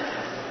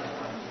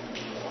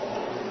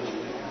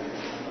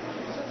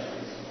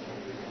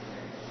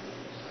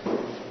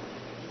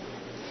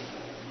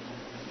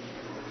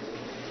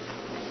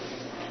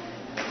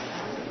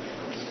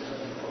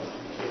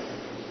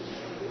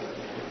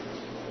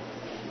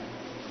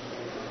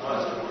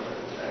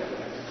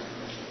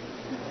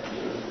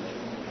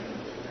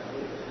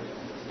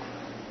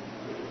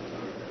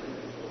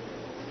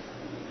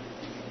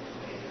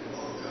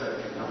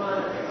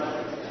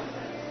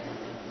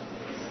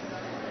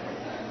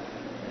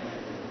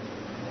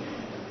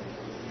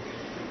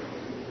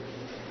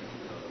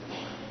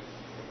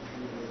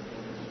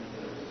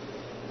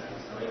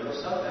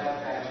 Some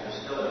backpacks are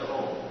still at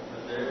home,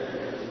 but they're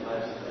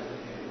blessed.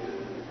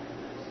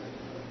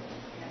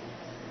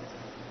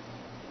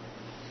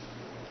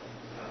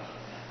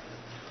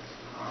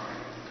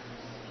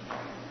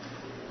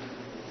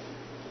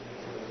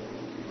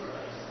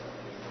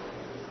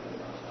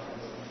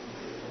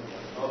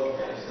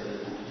 Okay, so the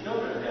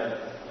children have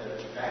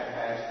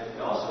backpacks, but we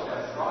also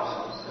have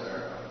crosses that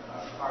are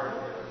part of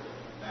their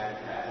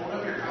backpack. Hold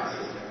up your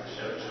crosses.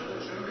 Show the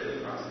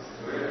crosses.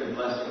 We're going to be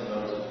blessing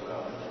those as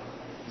well.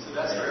 So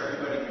that's for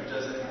everybody who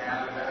doesn't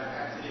have a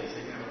backpack today, so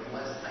they can have a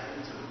blessed item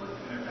to put in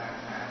their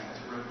backpack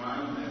to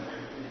remind them that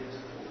everything is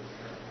cool.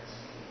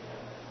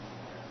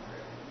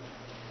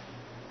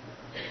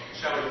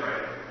 Shall we pray?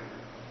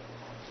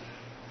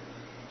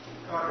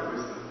 God of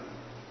wisdom,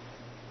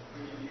 we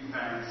give you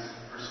thanks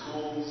for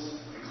schools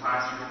and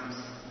classrooms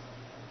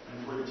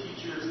and for the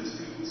teachers and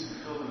students who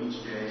fill them each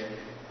day.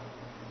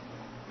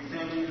 We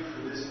thank you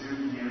for this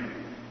new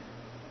beginning,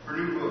 for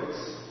new books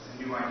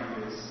and new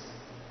ideas.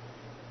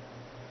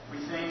 We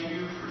thank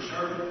you for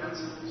sharpened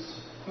pencils,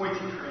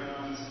 pointed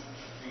crayons,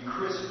 and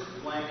crisp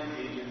blank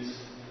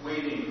pages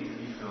waiting to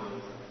be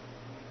filled.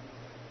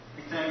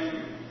 We thank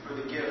you for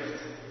the gift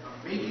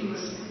of making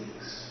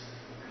mistakes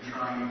and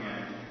trying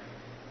again.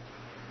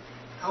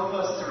 Help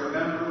us to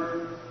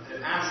remember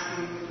that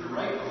asking the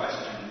right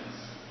questions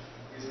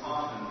is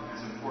often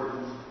as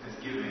important as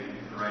giving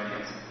the right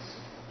answers.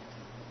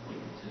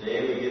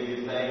 Today we give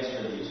you thanks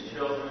for these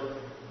children,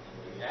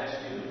 and we ask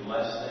you to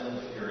bless them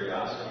with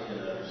curiosity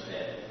and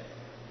understanding.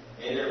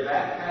 May their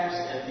backpacks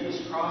and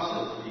these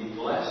crosses be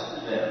blessed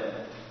to them,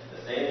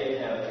 that they may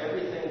have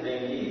everything they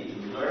need to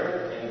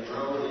learn and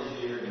grow this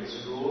year in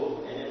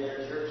school and in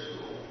their church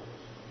school.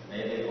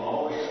 May they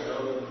always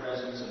know the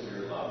presence of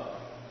your love.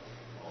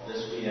 All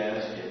this we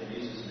ask in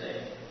Jesus'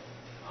 name.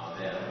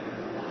 Amen.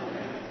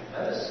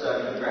 Let us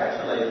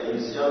congratulate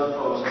these young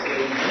folks.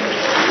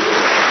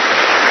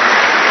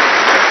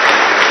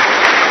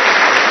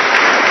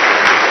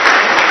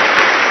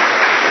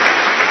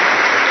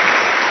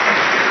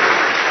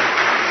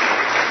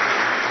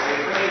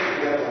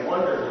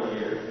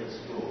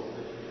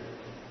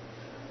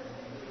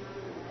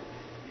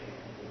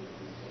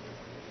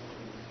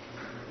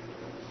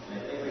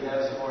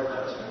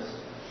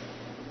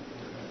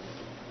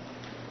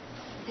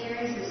 There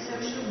is a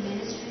social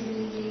ministry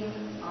meeting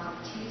on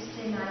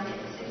Tuesday night at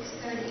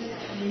 6:30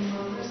 at Lynn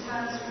Rover's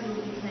house. We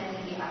will be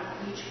planning the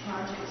outreach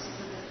projects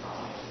for the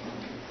fall.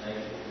 Thank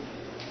you.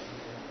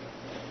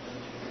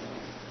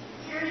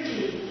 Hear ye,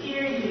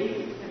 hear ye.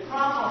 The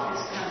crop walk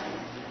is coming.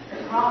 The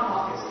crop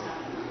walk is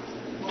coming.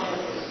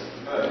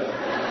 Good.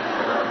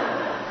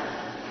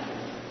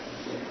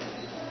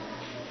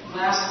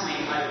 Last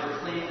week I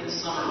proclaimed that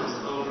summer was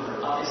over.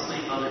 Obviously,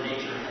 Mother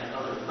Nature had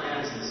other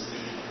plans this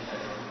week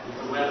with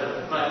the weather.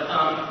 But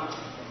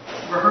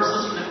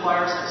rehearsals for the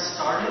choirs have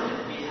started.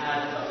 We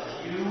had a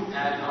few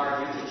at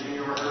our youth and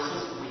junior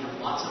rehearsals. We have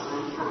lots of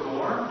room for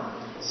more.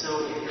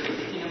 So if you're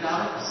thinking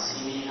about it,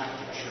 see me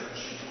after church.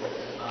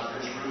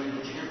 There's room in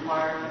the junior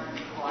choir, the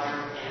youth choir,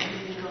 and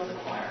the adult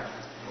choir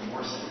for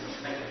more singers.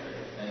 Thank you.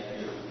 Thank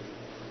you.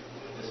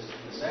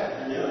 This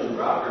afternoon,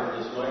 Robert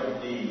is going to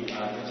be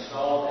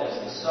installed as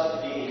the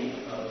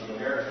sub-dean of the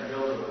American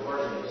Guild of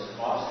Organists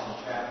Boston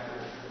chapter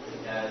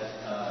at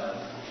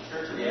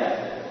Church of the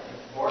Advent,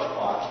 4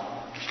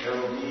 o'clock. There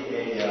will be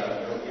a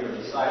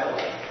recital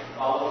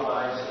followed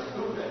by some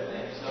food, I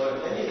think. So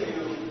if any of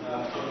you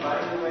can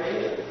find your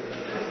way,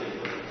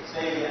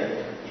 stay in.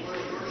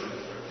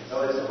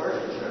 Oh, it's a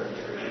worship service.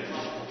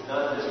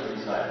 Not just a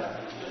recital.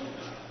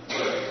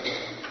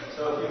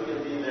 So if you can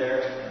be there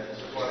and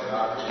support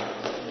Robert.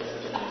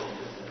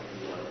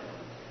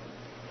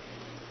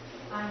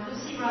 I'm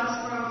Lucy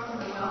Rossborough from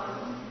the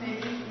Welcome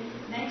Committee.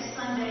 Next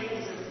Sunday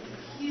is a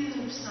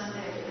huge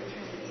Sunday for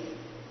Trinity,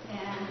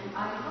 and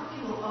I hope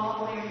you will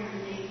all wear your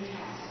name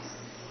tags.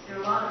 There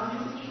are a lot of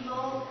new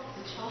people.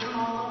 The children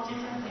all look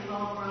different. They've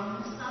all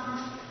grown this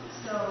summer.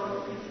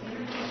 So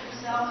introduce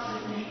yourself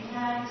with name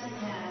tags,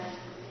 and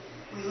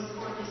we look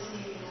forward to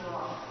seeing you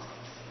all.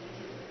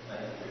 Thank you.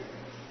 Thank you.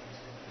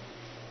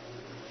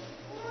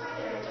 Hi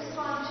there. Just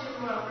want to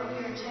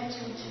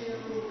to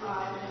the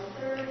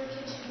third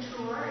kitchen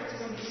tour. It's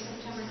going to be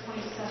September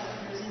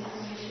 27th. There's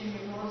information in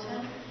your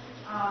bulletin.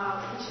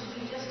 It should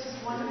be just as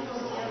wonderful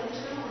as the other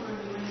two. We're going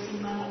to be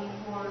raising money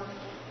for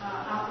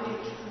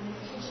operating in the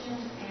kitchen,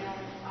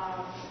 and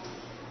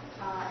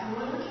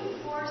we're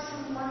looking for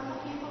some wonderful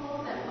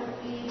people that would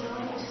be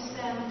willing to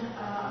spend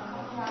a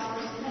couple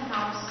hours in the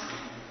house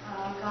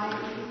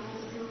guiding people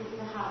through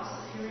the house.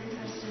 If you're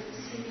interested,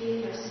 see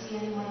me or see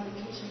anyone in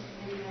the kitchen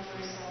committee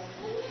members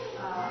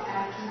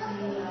after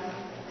the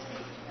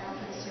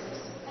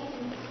service. Thank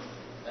you.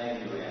 Thank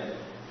you, Ann.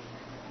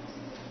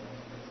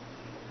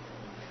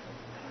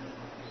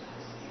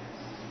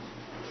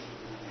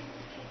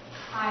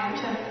 Hi, I'm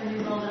Jennifer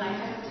Newbold, and I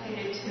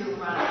hesitated to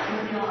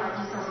reveal our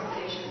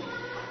disorganization.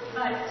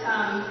 But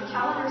the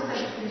calendar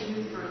says there's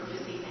youth group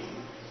this evening.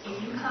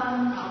 If you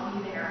come, I'll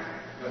be there.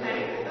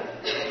 Okay?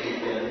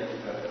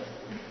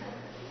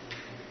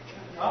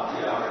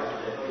 Coffee hour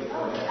today.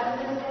 Oh, I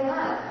was going to say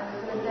that. I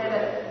was going to say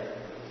that,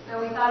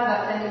 we thought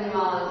about sending you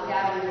all a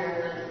scavenger and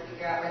then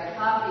figure out where the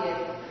coffee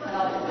is, but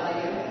I'll just tell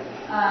you.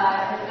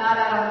 It's not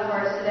out on the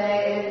porch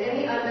today. It is in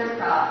the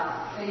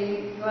undercroft. So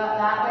you go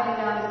out that way and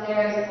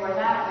downstairs, or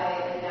that way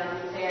and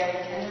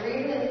downstairs. And the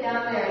reason it's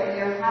down there is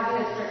we are having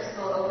a church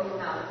school open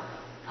house.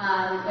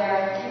 There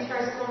are a few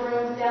church school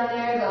rooms down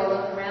there. Go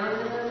look around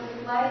in them if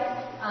you'd like.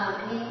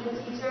 Meet the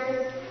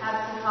teachers, have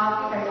some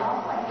coffee. There's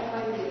also, I think,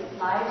 going to be a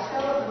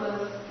slideshow of the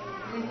most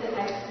recent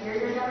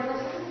exterior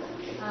demolitions.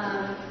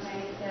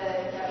 Thanks to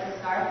Deborah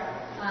Scarf.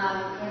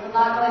 There's a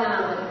lot going on,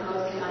 but it's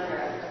mostly under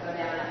us. So go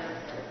down after the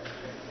service.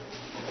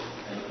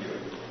 Thank you.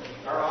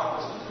 Our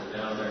offices are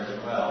down there as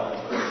well.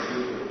 For those of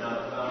you who have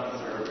not found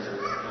where we're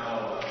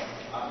now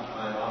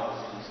occupying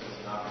offices,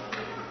 it's an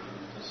opportunity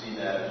to see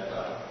that as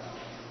well.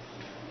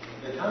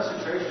 The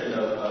consecration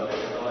of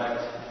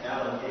Bishop-elect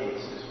Alan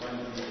Gates is going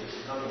to be this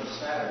coming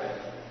Saturday.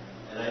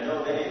 And I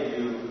know many of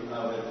you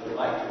would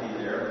like to be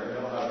there, but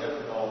know how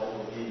difficult it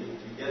will be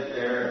to get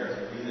there and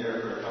to be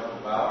there for a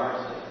couple of hours.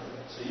 And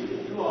so you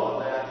can do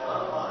all of that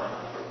online.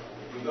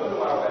 If you go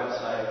to our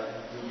website,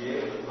 you'll be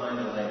able to find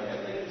a link. I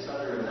think it's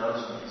under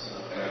announcements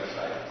on the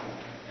website.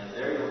 And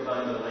there you'll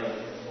find a link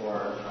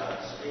for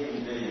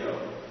streaming video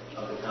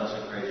of the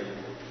consecration.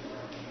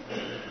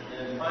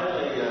 And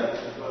finally,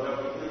 we'll have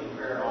a complete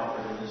prayer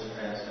offered in this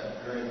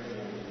transept during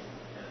communion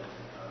and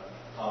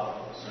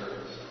following the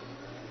service.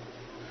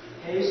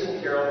 Hayes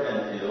and Carol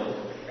Penfield,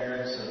 the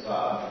parents of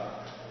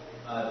Bob,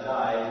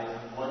 died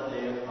one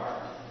day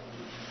apart.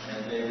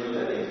 And they were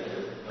living in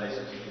different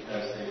places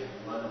because they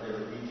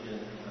were each in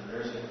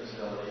nursing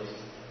facilities.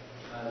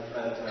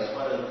 But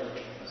what a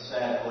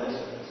sad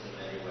coincidence in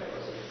many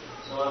ways.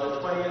 So on the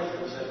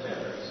 20th of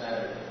September,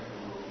 Saturday,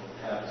 we will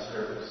have a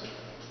service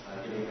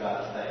giving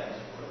God thanks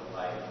for the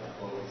life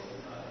of both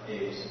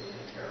Hayes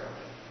and Carol.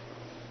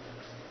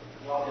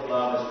 Walk in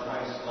love as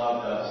Christ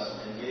loved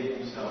us and gave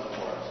himself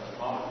for us,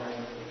 an offering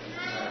and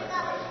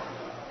sacrifice.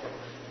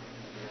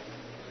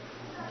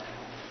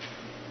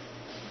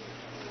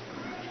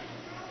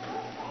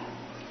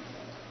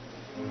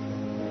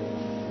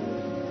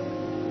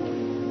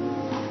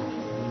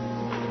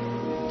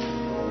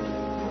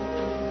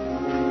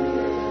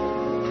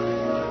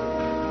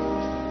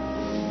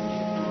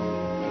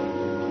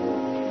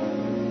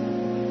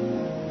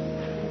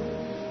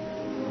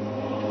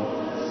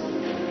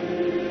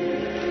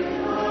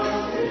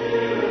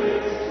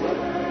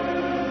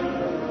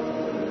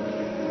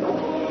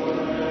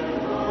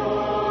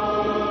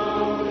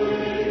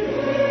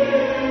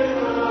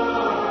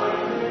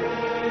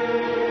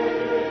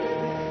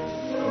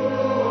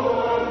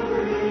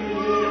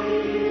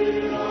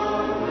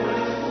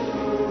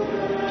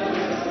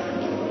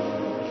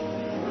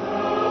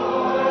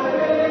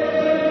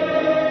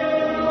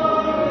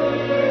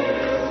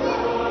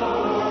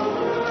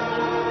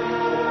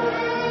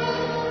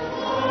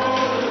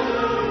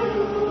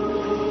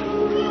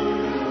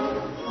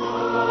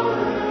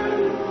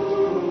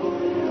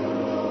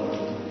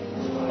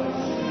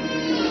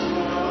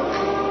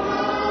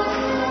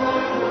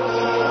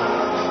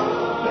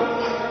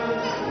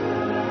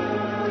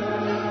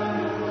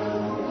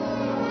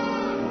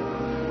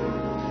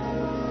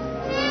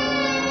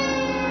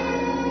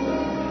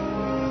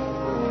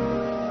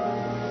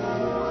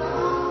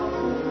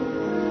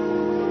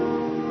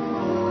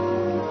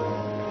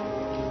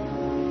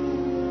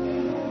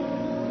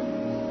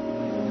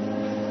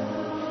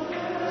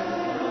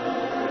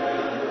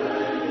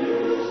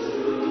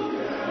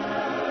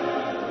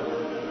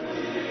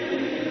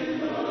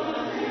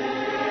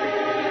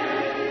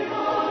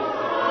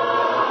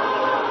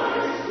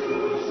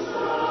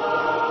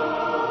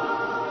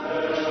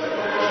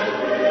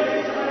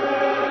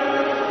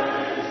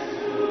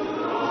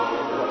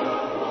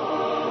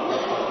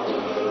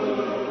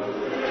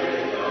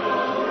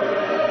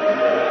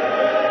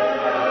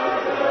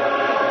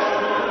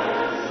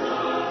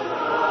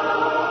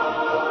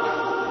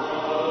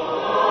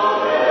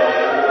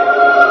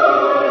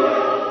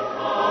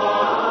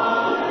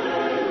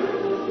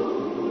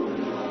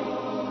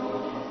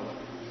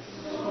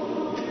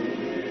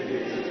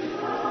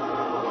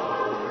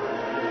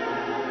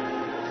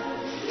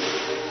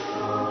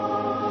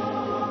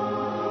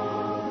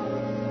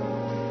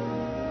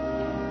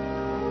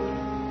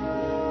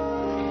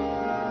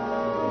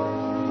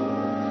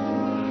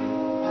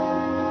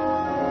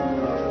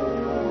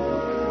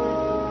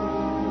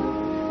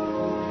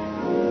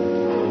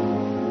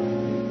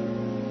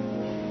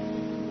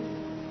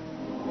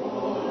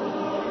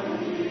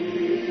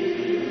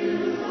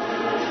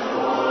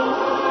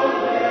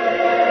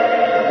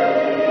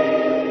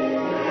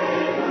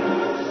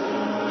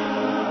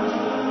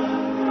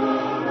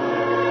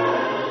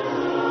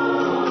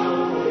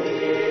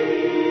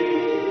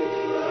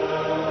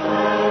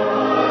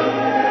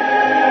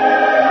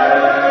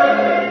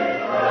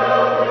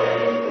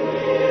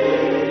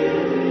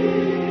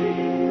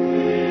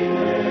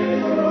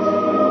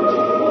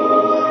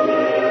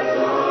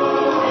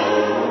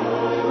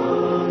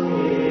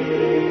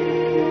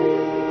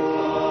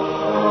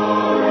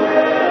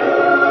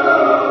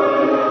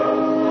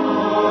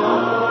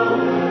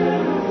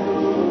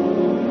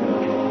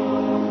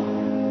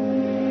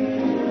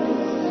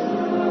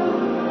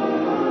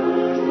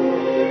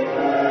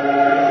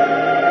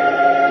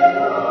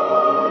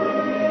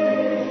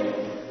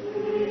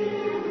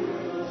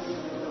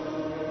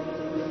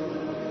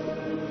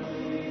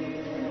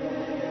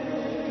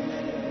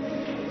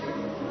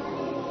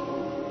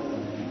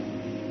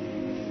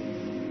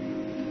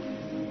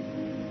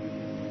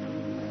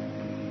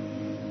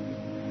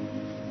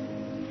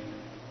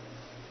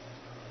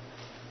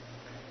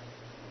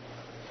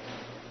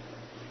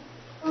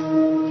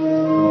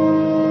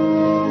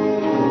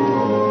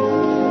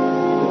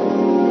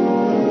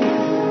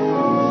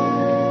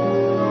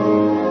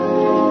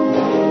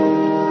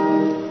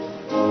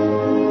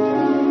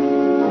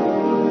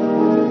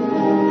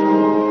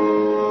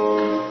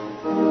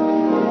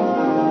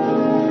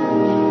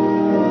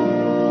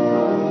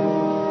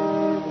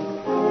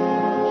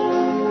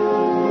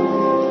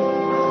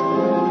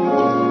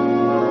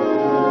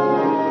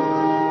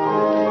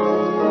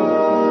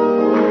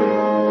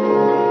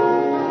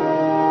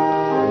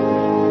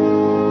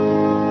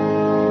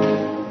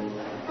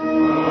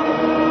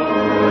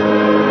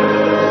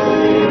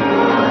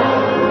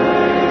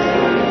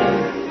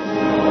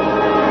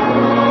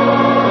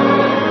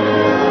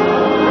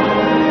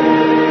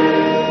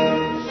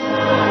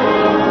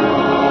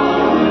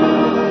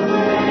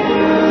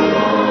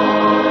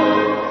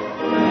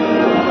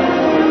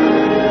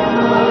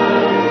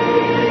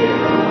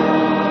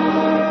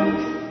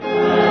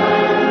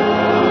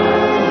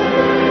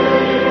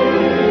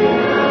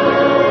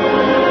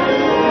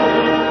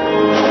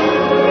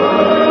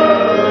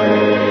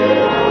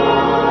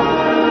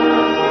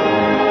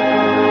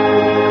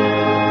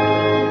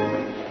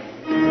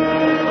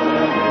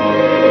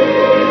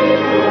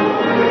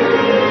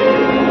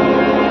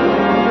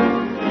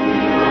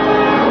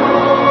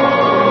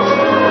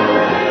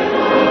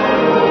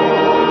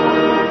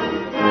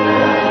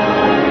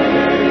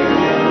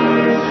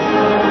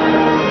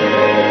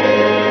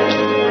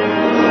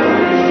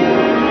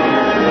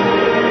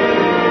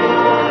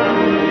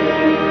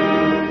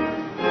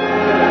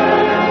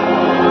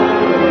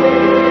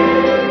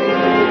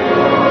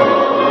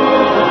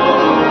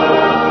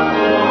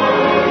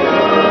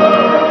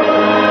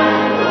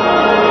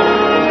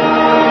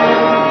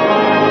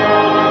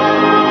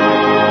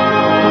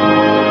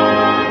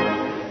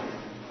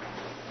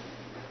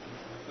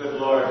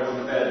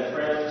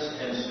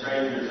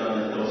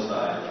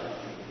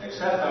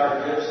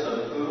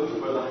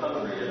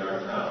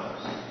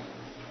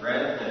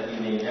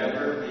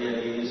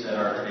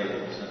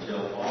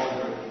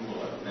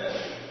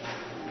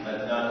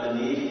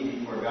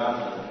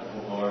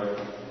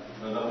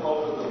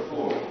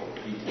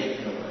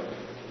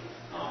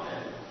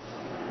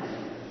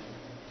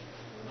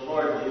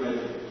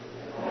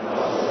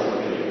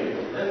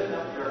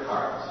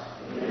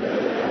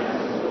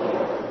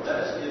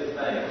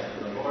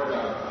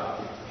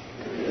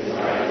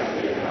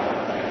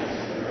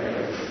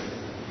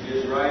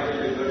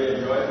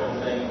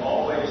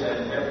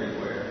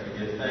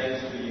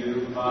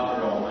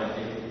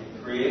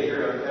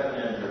 creator of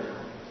heaven and earth.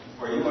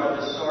 For you are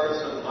the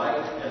source of light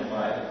and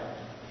life.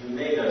 You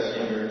made us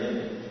in your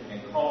image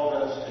and called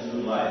us to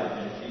new life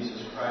in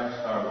Jesus Christ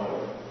our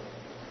Lord.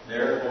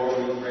 Therefore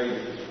we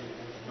praise you,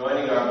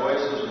 joining our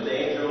voices with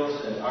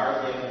angels and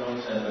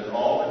archangels and with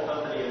all the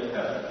company of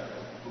heaven,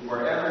 who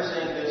forever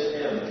sing this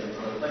hymn to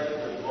proclaim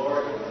the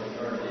glory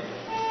of your name.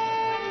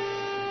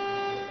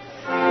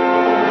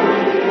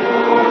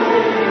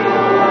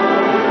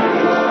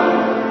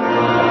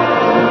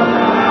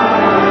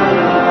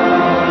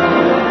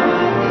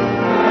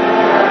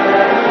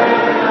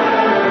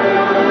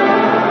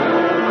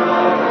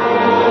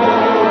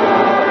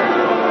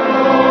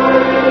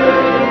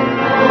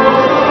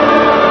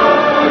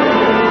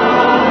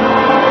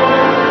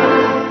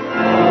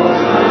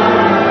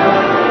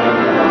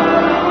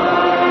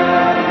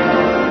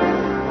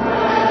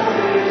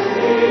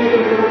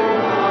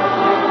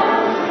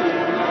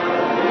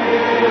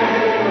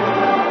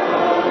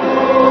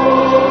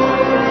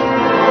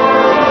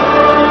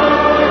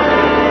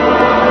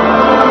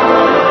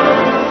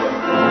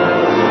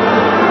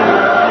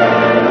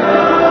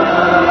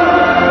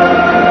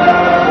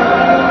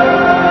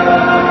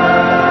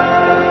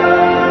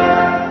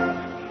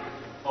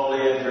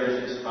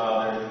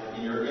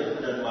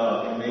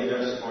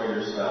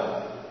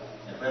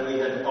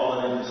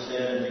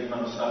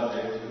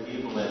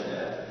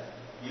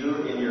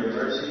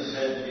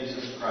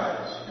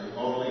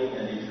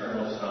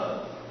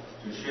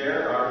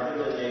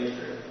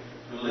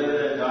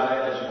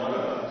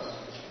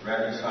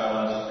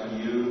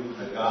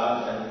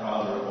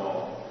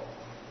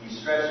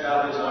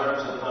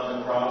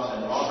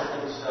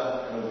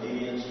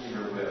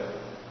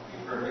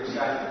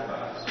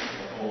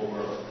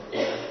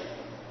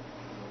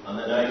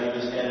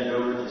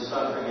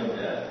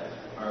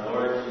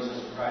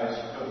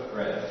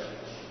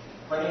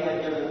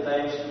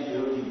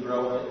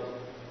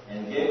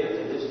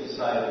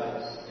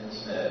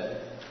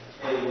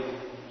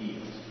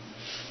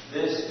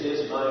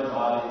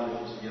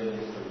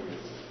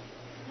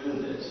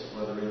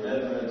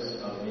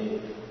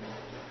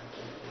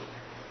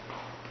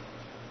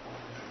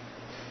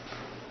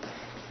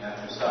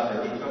 After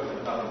supper, he took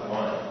the cup of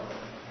wine,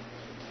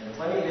 and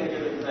when he had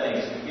given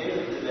thanks, he gave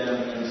it to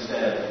them and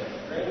said,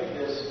 "Drink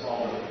this,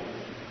 all of you.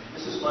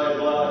 This is my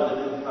blood of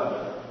the new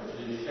covenant,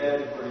 which is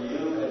shed for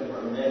you and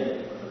for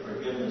many for the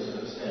forgiveness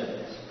of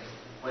sins.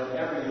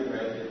 Whenever you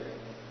drink it,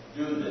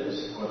 do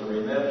this for the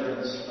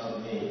remembrance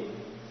of me."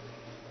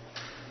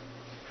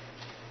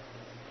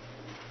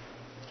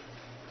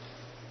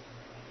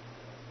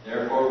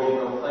 Therefore we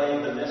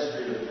proclaim the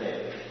mystery of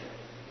faith.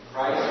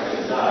 Christ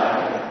has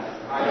died,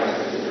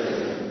 Christ is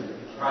risen,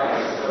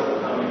 Christ will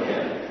come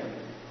again.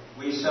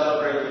 We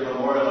celebrate the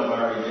memorial of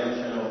our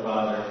redemption, O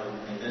Father,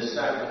 in this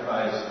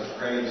sacrifice of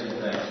praise and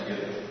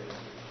thanksgiving.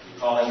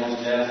 Recalling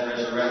his death,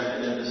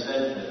 resurrection, and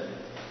ascension,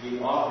 we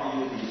offer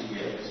you these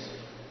gifts.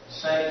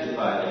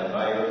 Sanctify them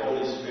by your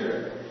Holy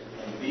Spirit,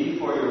 and be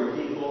for your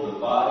people the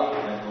body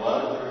and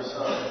blood of your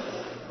Son,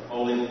 the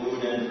holy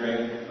food and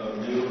drink of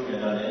new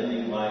and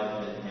unending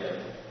life in him.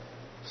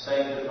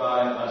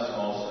 Sanctify us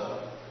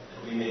also,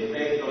 that we may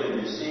faithfully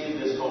receive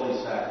this holy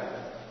sacrament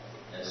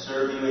and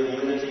serve you in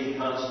unity,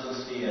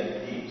 constancy,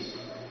 and peace,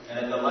 and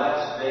at the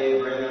last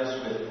day bring us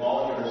with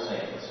all your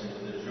saints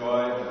into the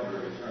joy of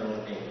your eternal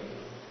kingdom.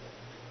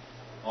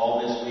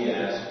 All this we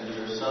ask through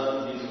your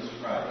Son, Jesus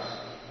Christ,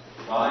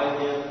 by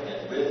him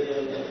and with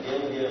him and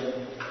in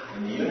him,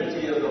 in the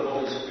unity of the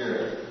Holy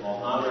Spirit,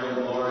 all honor and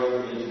glory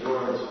is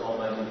yours,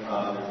 Almighty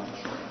Father,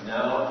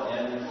 now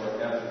and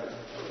forever.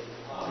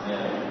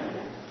 Amen.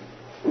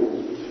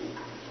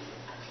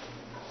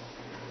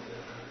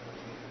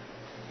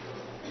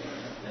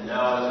 And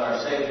now, as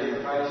our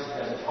Savior Christ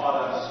has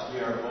taught us, we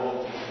are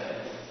bold to say,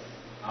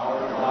 Our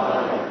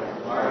Father,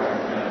 who art in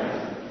heaven,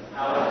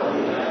 hallowed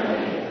be thy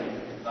name.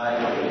 Thy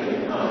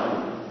kingdom come,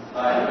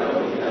 thy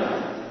will be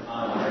done,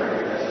 on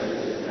earth as it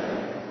is in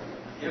heaven.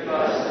 Give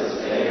us this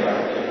day our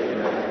daily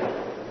bread,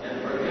 and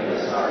forgive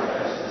us our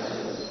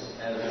trespasses,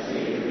 as we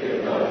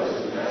forgive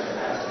those who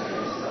trespass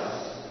against us.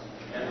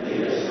 And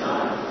lead us not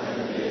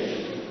into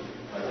temptation,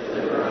 but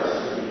deliver us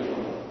from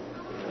evil.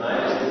 For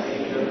thine is the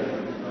kingdom,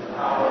 the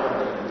power,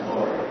 and the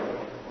glory,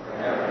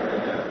 forever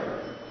and ever.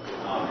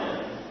 Amen.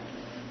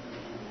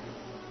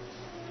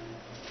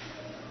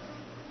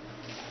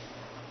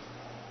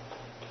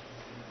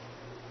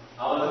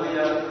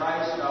 Hallelujah.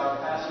 Christ, our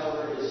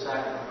Passover, is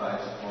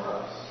sacrificed for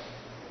us.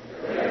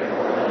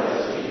 Therefore, let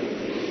us keep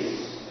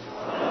peace.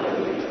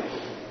 Hallelujah.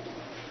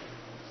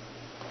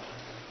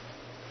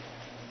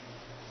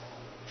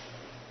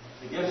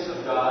 The gifts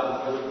of God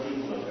for the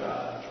people of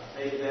God.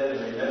 Take them in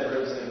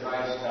remembrance that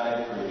Christ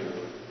died for you,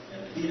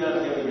 and feed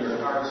on him in your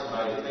hearts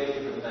by faith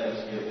and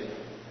thanksgiving.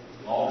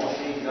 All who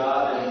seek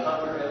God and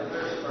hunger and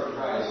thirst for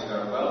Christ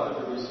are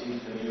welcome to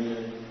receive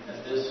communion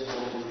at this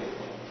holy table.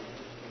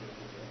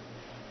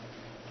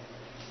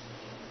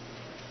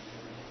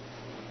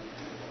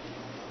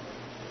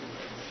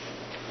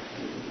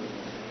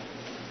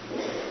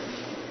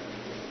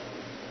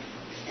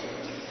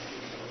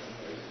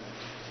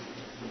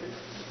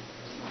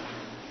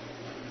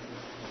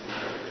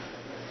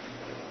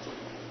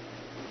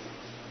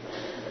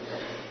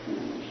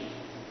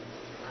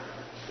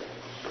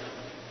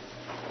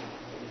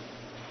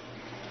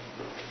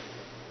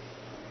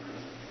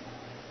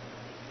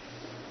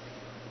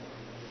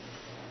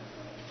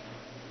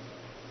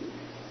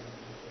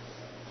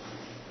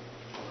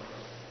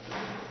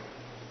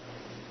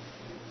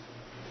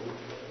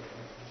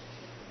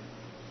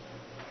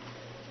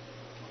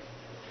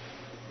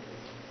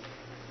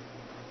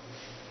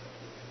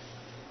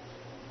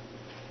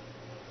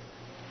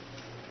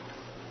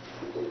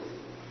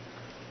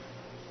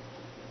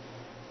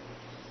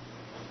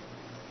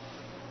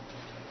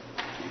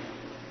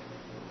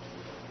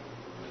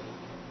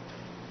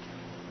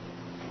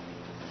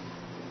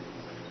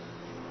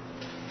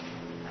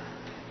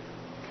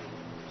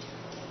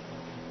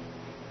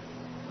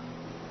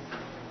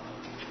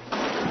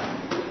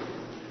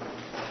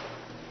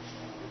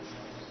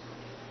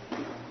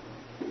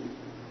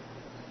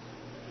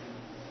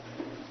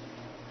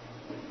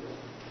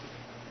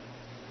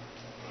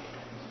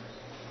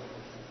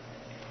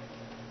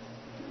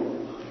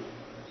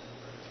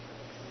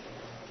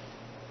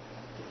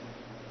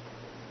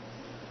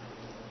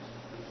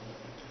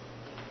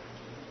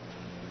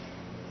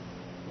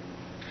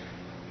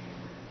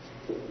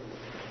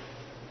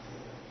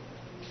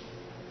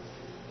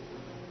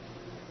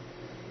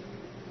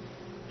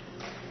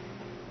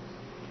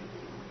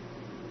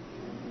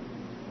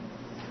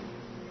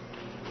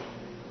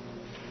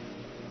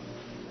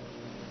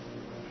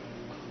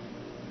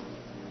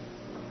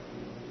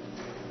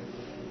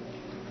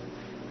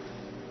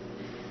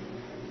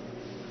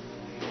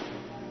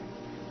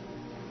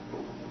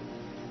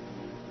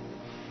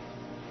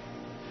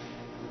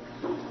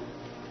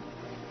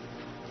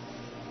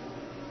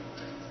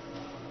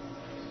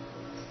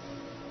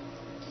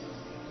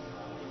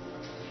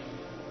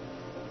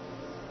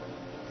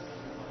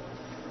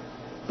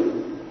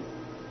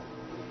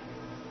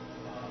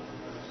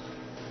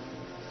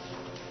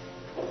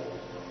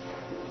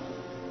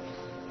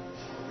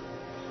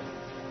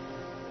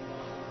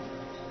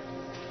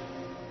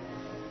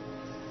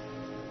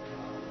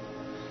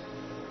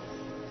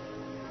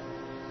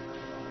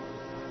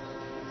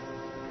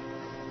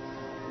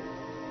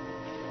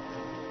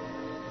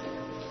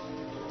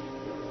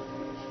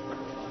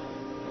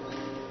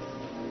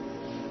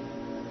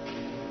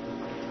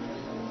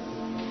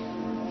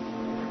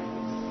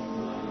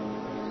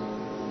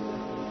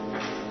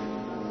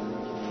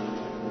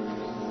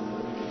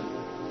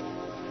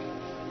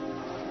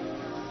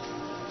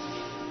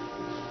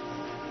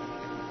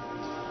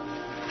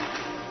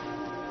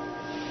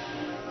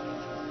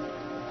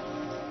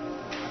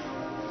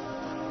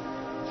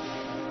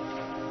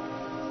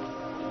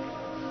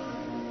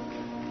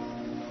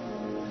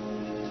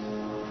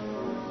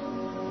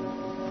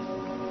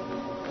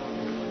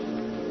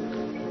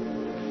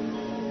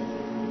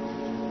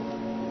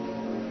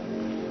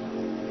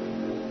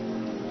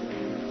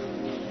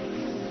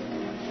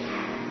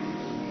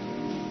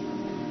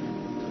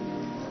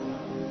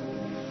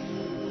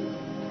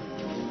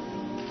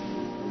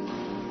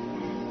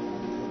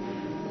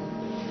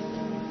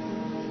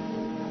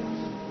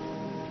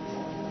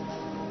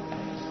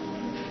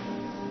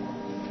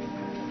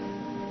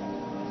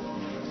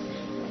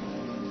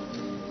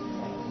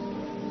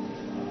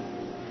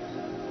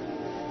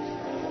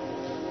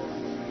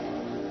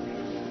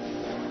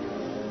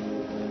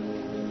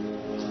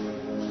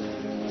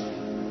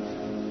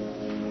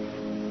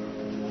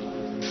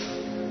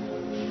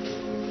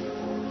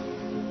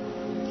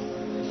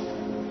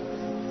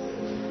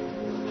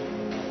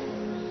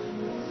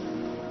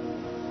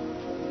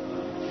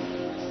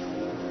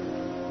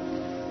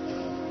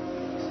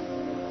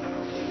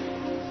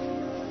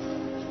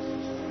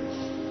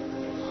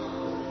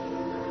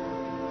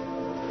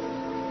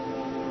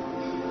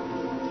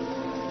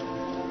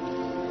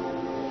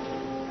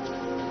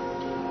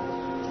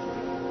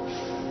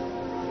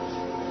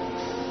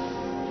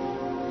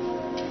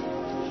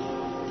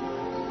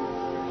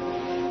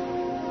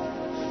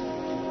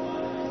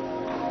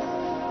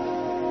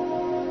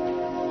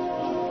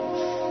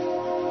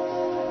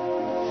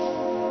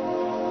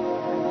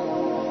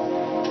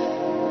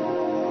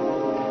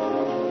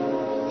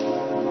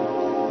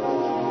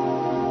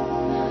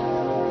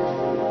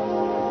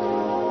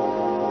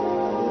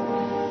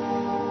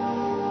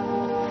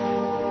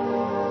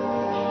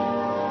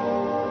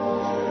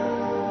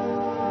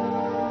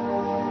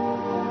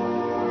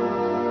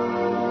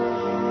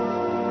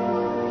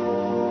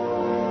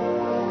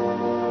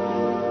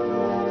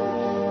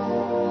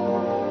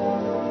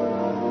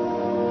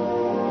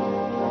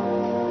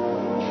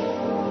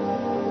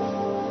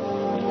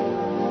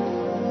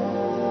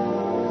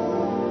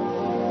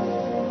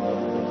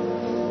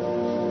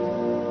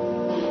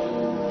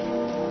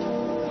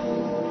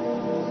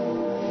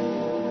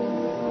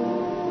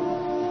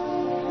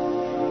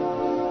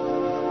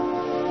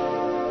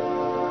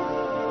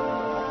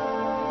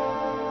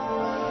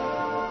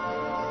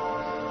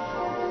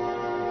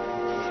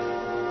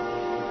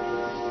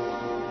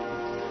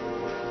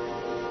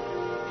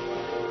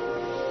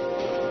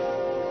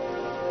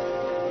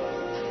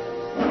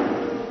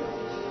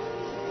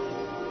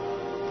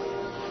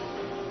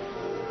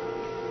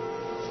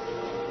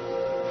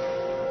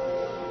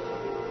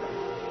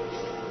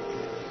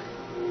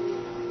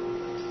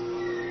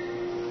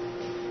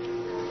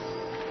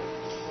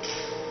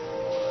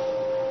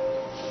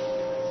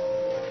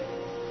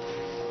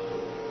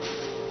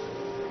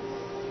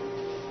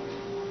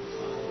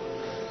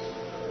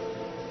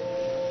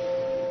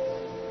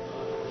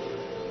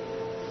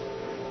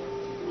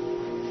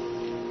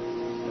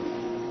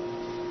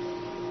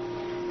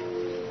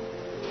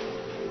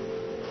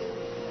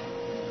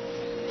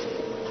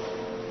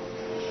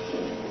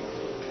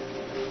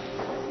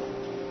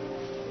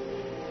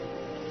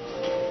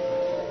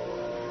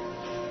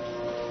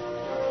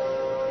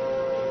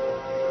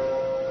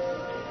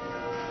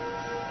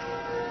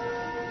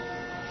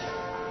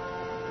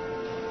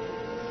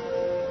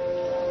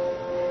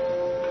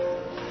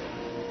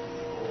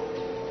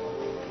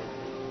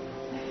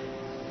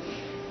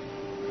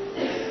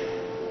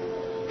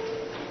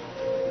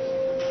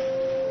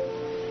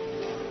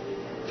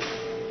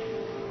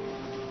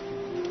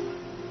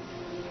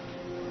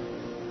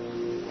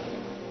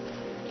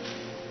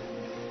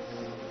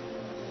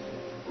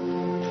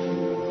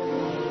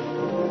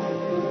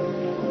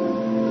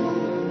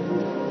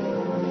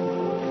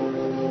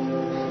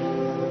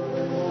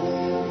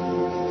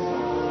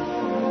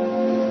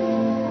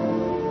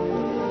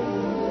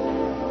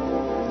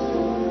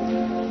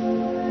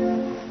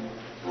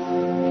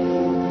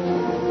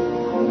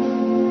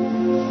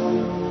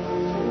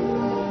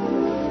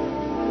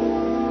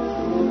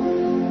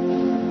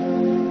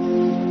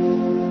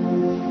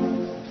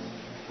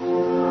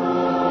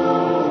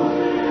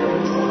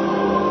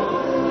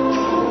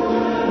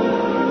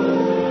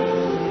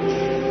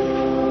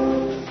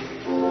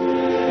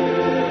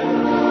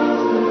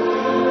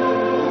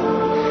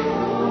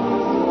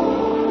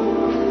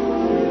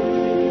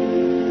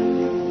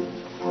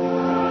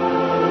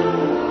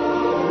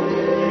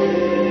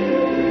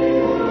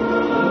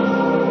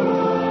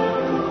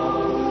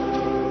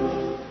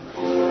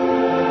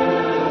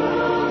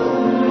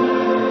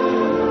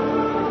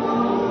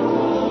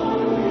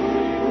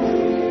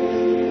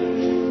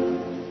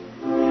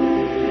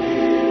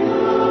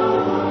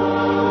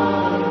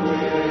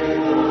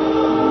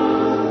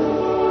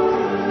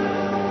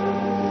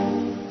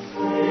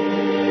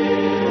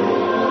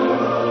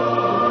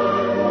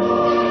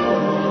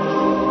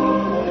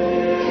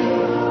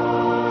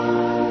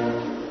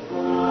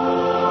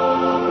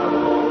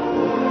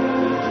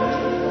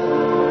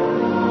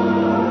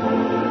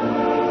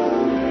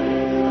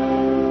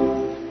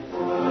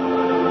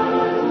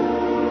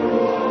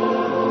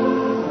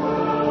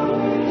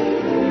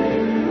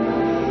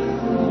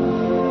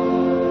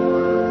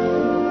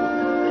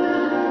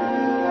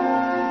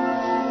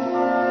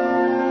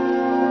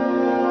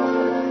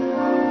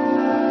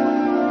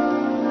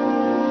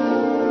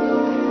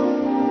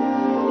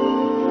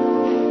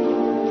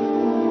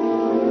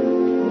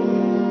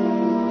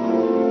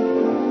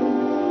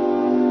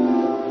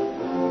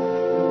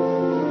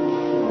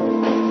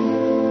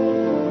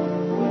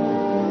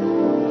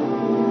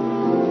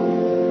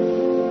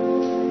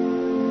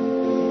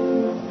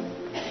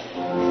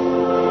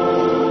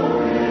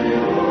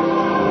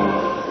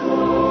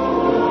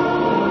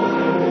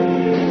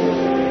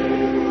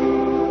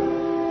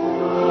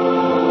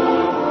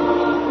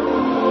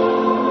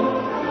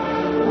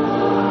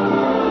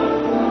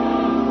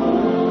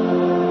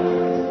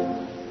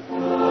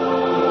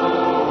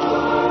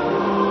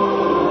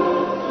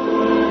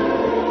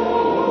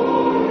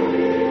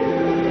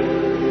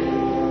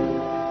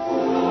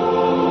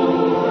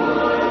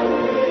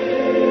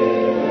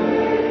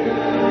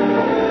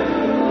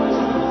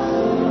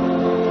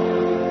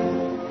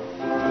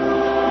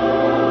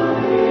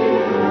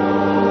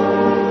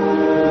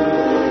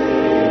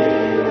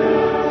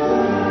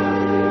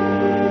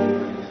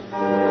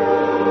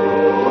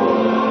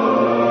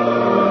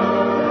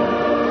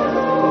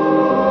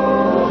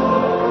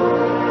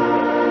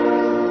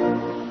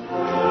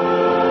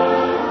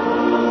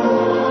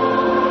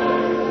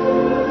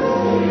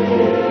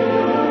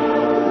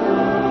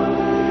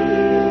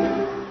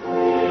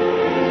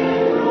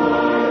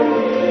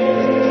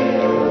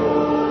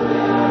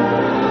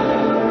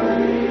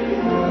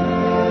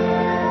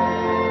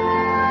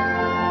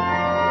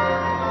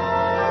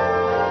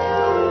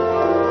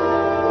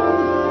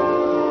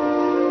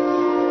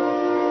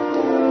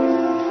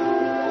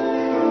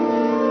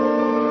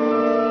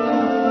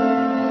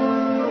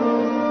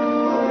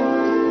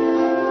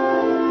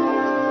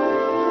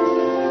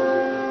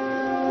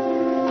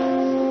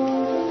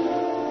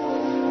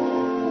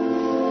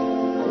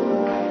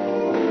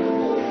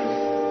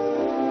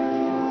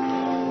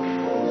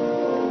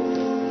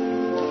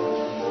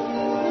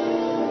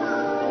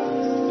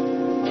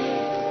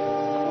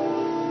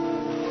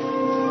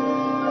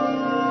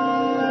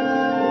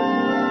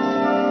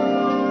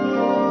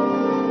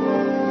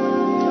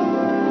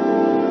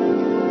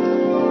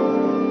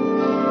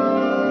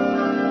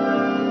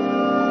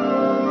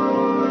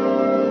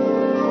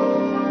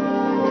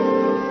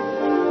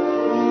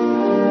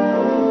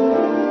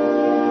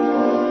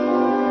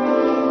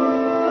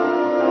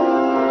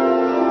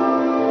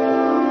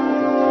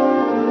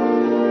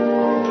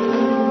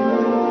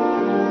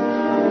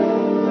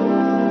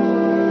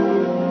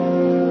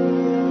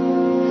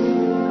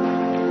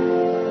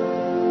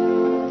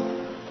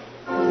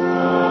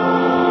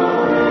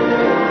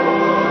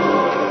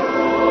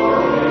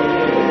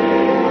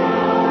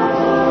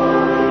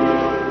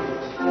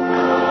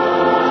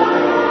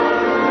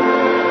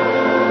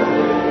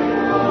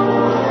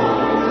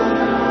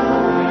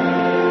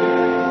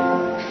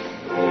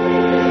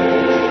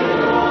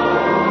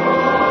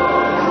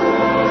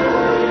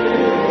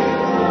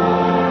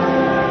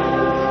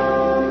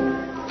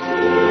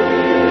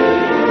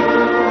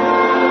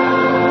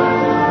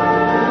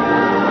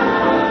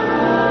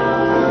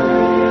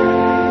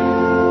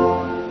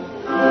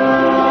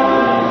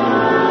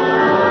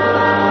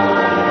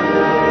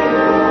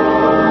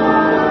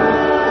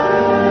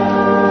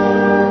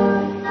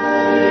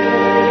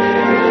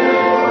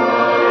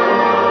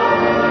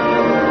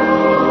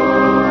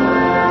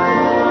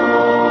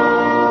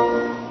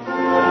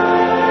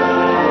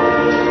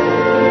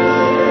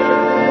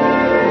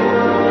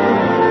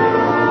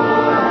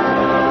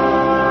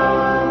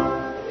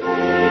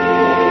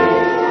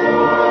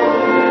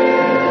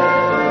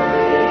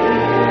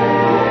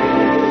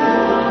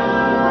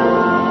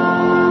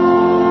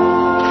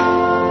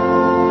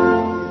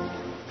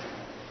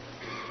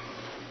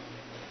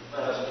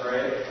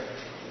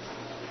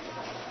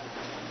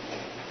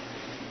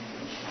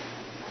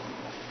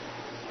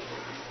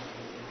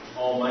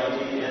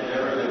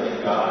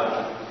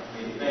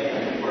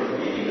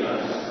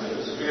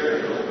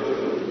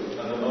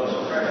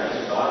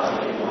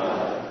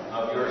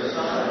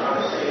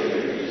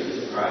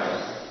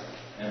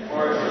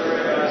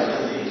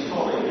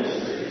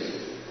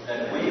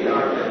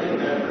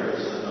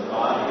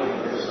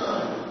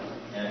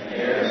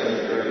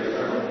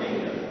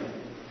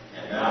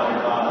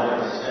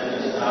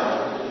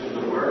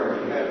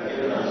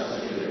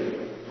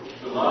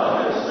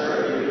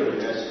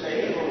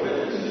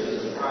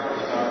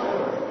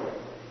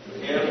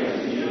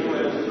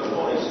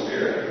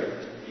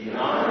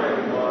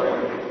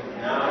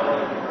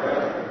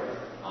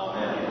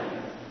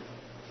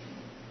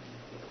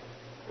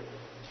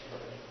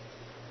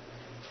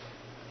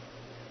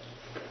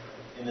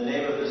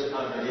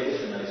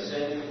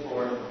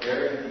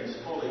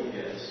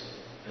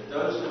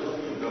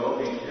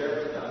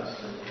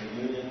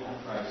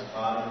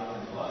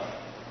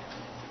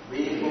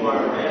 who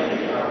are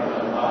many are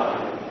one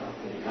body,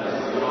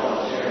 because we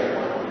all share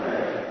one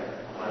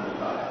bread, one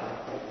body.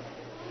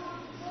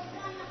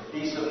 The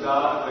peace of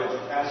God, which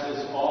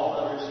passes all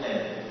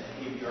understanding,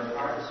 keep your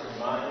hearts and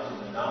minds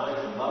in the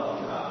knowledge and love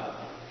of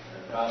God,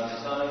 and of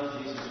God's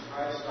Son, Jesus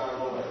Christ our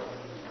Lord.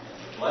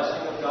 The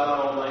blessing of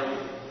God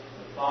Almighty,